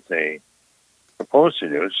what they propose to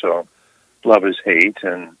do. So love is hate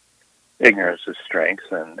and ignorance is strength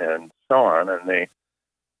and so on. And they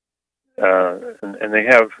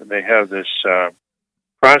have this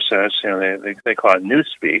process, they call it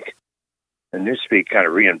newspeak. And newspeak kind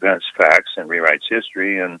of reinvents facts and rewrites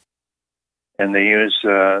history, and they use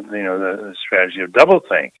the strategy of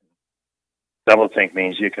doublethink. Doublethink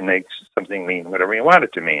means you can make something mean whatever you want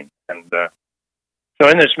it to mean. And so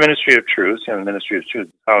in this Ministry of Truth, the Ministry of Truth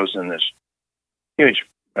is housed in this huge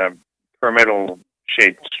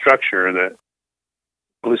pyramidal-shaped structure, the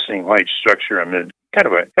glistening white structure amid kind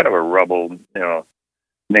of a rubble,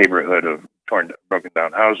 neighborhood of broken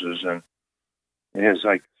down houses, and it has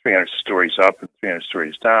like 300 stories up and 300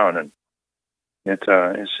 stories down, and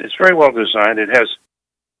it's very well designed. It has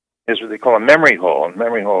what they call a memory hole, and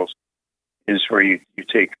memory holes is where you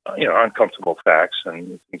take uncomfortable facts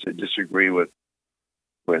and things that disagree with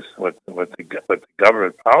what the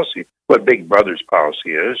government policy, what Big Brother's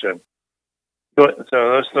policy is, and so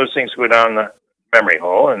those things go down the memory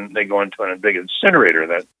hole and they go into a big incinerator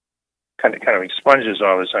that kind of expunges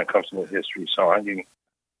all this uncomfortable history. So on, you can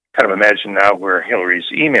kind of imagine now where Hillary's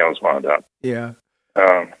emails wound up. Yeah.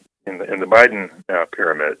 In the Biden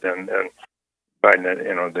pyramid and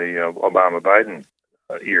Biden, the Obama-Biden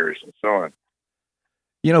years and so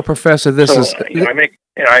on. Professor, this is. I make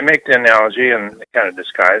the analogy and kind of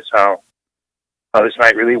disguise how this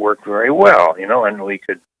might really work very well. And we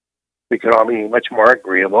could all be much more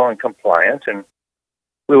agreeable and compliant, and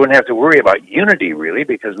we wouldn't have to worry about unity really,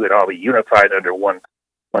 because we'd all be unified under one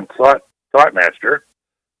thought master,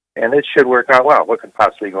 and it should work out well. What could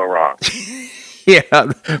possibly go wrong? Yeah,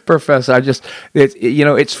 Professor,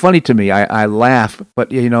 it's funny to me. I laugh,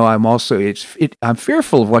 but I'm also I'm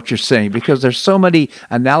fearful of what you're saying, because there's so many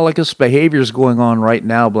analogous behaviors going on right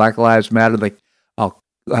now. Black Lives Matter, the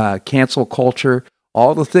cancel culture,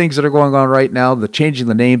 all the things that are going on right now. The changing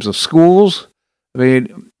the names of schools. I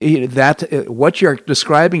mean, what you're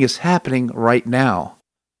describing is happening right now.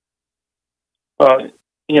 Well,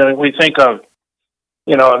 we think of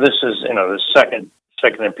this is the second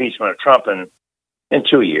impeachment of Trump in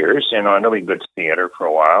 2 years. It'll be good theater for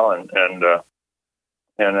a while, and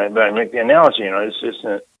I make the analogy. It's just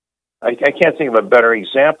I can't think of a better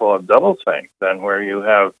example of doublethink than where you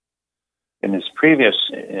have in his previous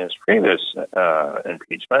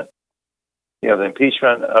impeachment. You have the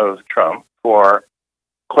impeachment of Trump for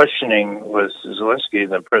questioning with Zelensky,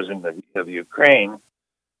 the president of Ukraine,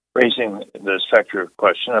 raising the specter of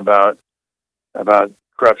question about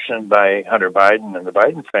corruption by Hunter Biden and the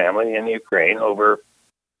Biden family in Ukraine over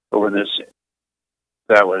this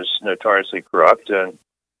that was notoriously corrupt, and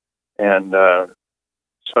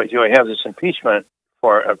so you have this impeachment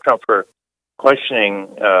of Trump for questioning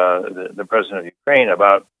the president of Ukraine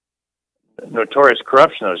about notorious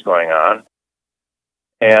corruption that was going on,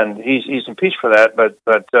 and he's impeached for that. But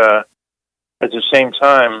at the same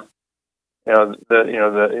time, the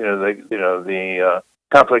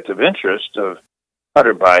conflict of interest of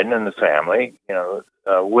Hunter Biden and the family,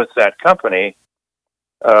 with that company,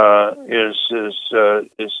 is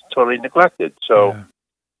totally neglected. So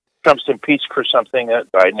Trump's impeached for something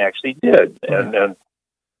that Biden actually did, and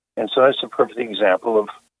so that's a perfect example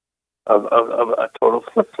of a total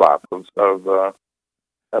flip flop of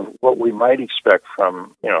what we might expect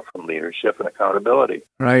from leadership and accountability.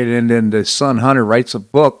 Right, and then the son Hunter writes a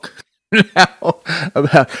book now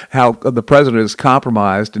about how the president is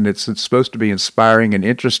compromised, and it's supposed to be inspiring and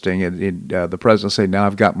interesting. And the president say, "Now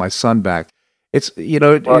I've got my son back." It's I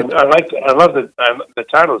love the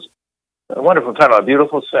titles. A wonderful title, A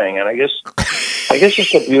Beautiful Thing, and I guess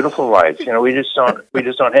it's a beautiful life. We just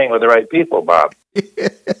don't hang with the right people, Bob. We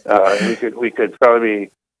could probably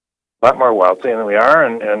be a lot more wealthy than we are,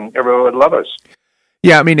 and everyone would love us.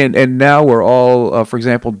 Yeah, I mean, and now we're all, for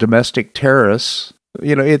example, domestic terrorists.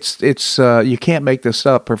 It's you can't make this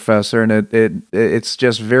up, Professor, and it's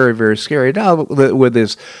just very, very scary. Now with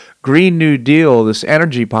this Green New Deal, this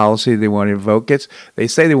energy policy they want to invoke, they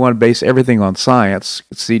say they want to base everything on science,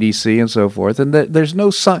 CDC and so forth, and there's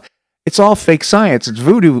no science. It's all fake science. It's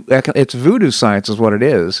voodoo. It's voodoo science, is what it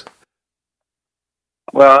is.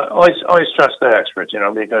 Well, always trust the experts,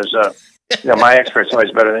 because my expert's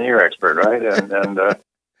always better than your expert, right?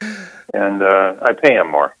 And I pay him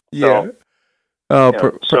more. Yeah.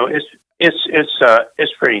 So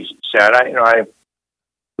it's pretty sad. I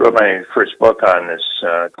wrote my first book on this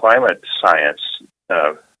climate science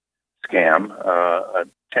scam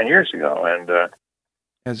 10 years ago, and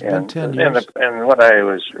it's been 10 years. And what I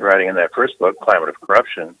was writing in that first book, Climate of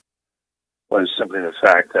Corruption, was simply the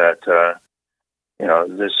fact that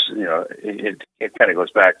it kind of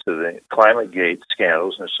goes back to the ClimateGate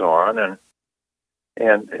scandals and so on, and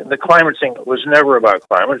the climate thing was never about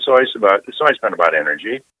climate. It's always been about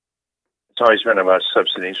energy. It's always been about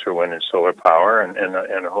subsidies for wind and solar power, and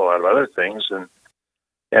a whole lot of other things,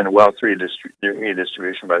 and wealth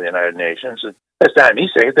redistribution by the United Nations. And that's not me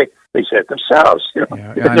saying it; they say it themselves, in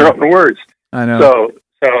their own words. I know.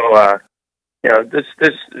 So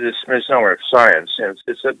this misnomer of science,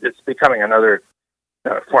 it's becoming another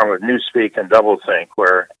form of newspeak and doublethink,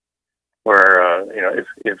 where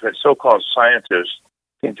if a so-called scientist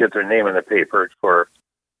can get their name in the paper for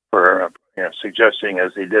suggesting,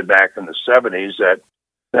 as they did back in the 70s, that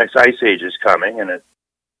the next ice age is coming, and it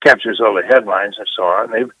captures all the headlines and so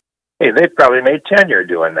on. They've probably made tenure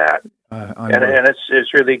doing that, and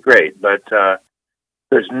it's really great. But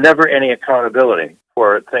there's never any accountability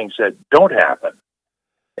for things that don't happen.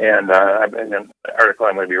 And I've an article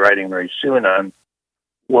I'm going to be writing very soon on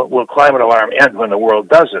will climate alarm end when the world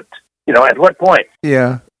doesn't? At what point?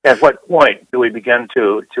 Yeah. At what point do we begin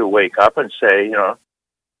to wake up and say,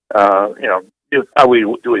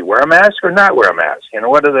 do we wear a mask or not wear a mask?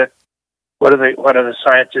 What are the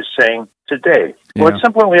scientists saying today? Yeah. Well, at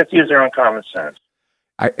some point we have to use our own common sense.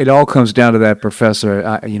 It all comes down to that, Professor.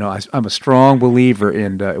 I'm a strong believer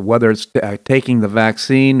in whether it's taking the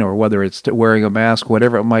vaccine or whether it's wearing a mask,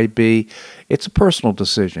 whatever it might be. It's a personal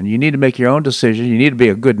decision. You need to make your own decision. You need to be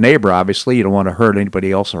a good neighbor, obviously. You don't want to hurt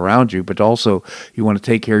anybody else around you, but also you want to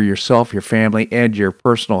take care of yourself, your family, and your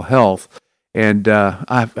personal health. And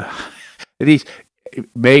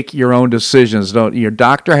make your own decisions. Your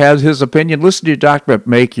doctor has his opinion. Listen to your doctor, but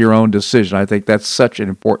make your own decision. I think that's such an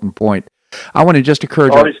important point. I want to just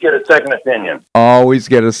encourage always get a second opinion. Always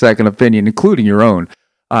get a second opinion, including your own.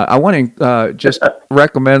 I want to just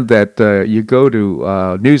recommend that you go to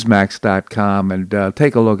Newsmax.com and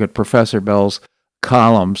take a look at Professor Bell's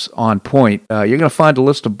columns on point. You're going to find a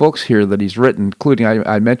list of books here that he's written, including,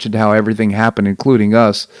 I mentioned how everything happened, including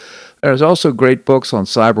us. There's also great books on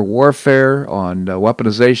cyber warfare, on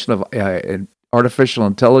weaponization of artificial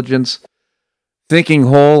intelligence, thinking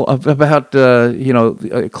whole about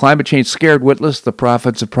climate change, Scared Witless, The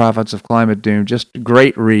Prophets of Climate Doom. Just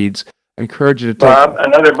great reads. I encourage you to take. Bob,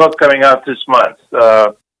 another book coming out this month.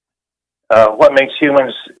 What Makes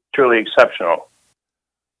Humans Truly Exceptional.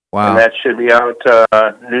 Wow. And that should be out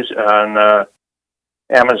on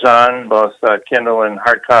Amazon, both Kindle and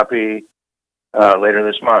hard copy, later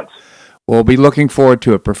this month. We'll be looking forward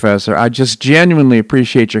to it, Professor. I just genuinely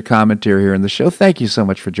appreciate your commentary here in the show. Thank you so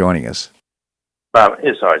much for joining us. Bob,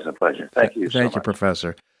 it's always a pleasure. Thank you so Thank you, much.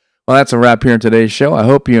 Professor. Well, that's a wrap here in today's show. I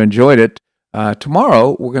hope you enjoyed it.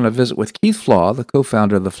 Tomorrow, we're going to visit with Keith Flaw, the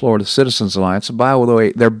co-founder of the Florida Citizens Alliance. By the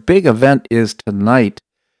way, their big event is tonight.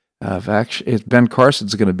 Ben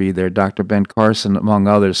Carson's going to be there, Dr. Ben Carson, among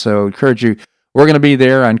others. So we're going to be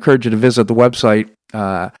there. I encourage you to visit the website,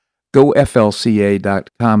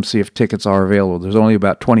 goflca.com, see if tickets are available. There's only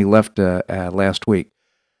about 20 left last week.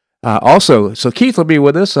 So Keith will be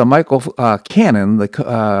with us. Michael Cannon, the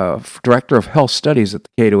Director of Health Studies at the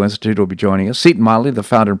Cato Institute, will be joining us. Seton Motley, the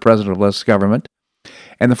founder and president of Less Government.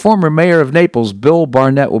 And the former mayor of Naples, Bill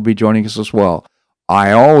Barnett, will be joining us as well.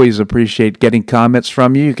 I always appreciate getting comments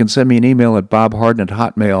from you. You can send me an email at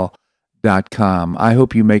bobharden@hotmail.com. I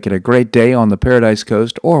hope you make it a great day on the Paradise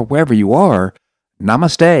Coast or wherever you are.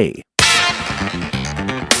 Namaste.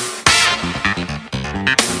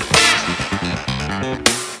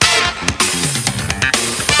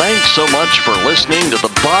 Thanks so much for listening to the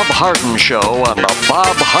Bob Harden Show on the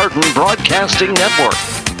Bob Harden Broadcasting Network.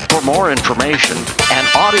 For more information and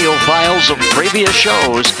audio files of previous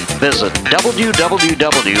shows, visit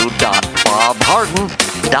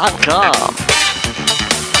www.bobharden.com.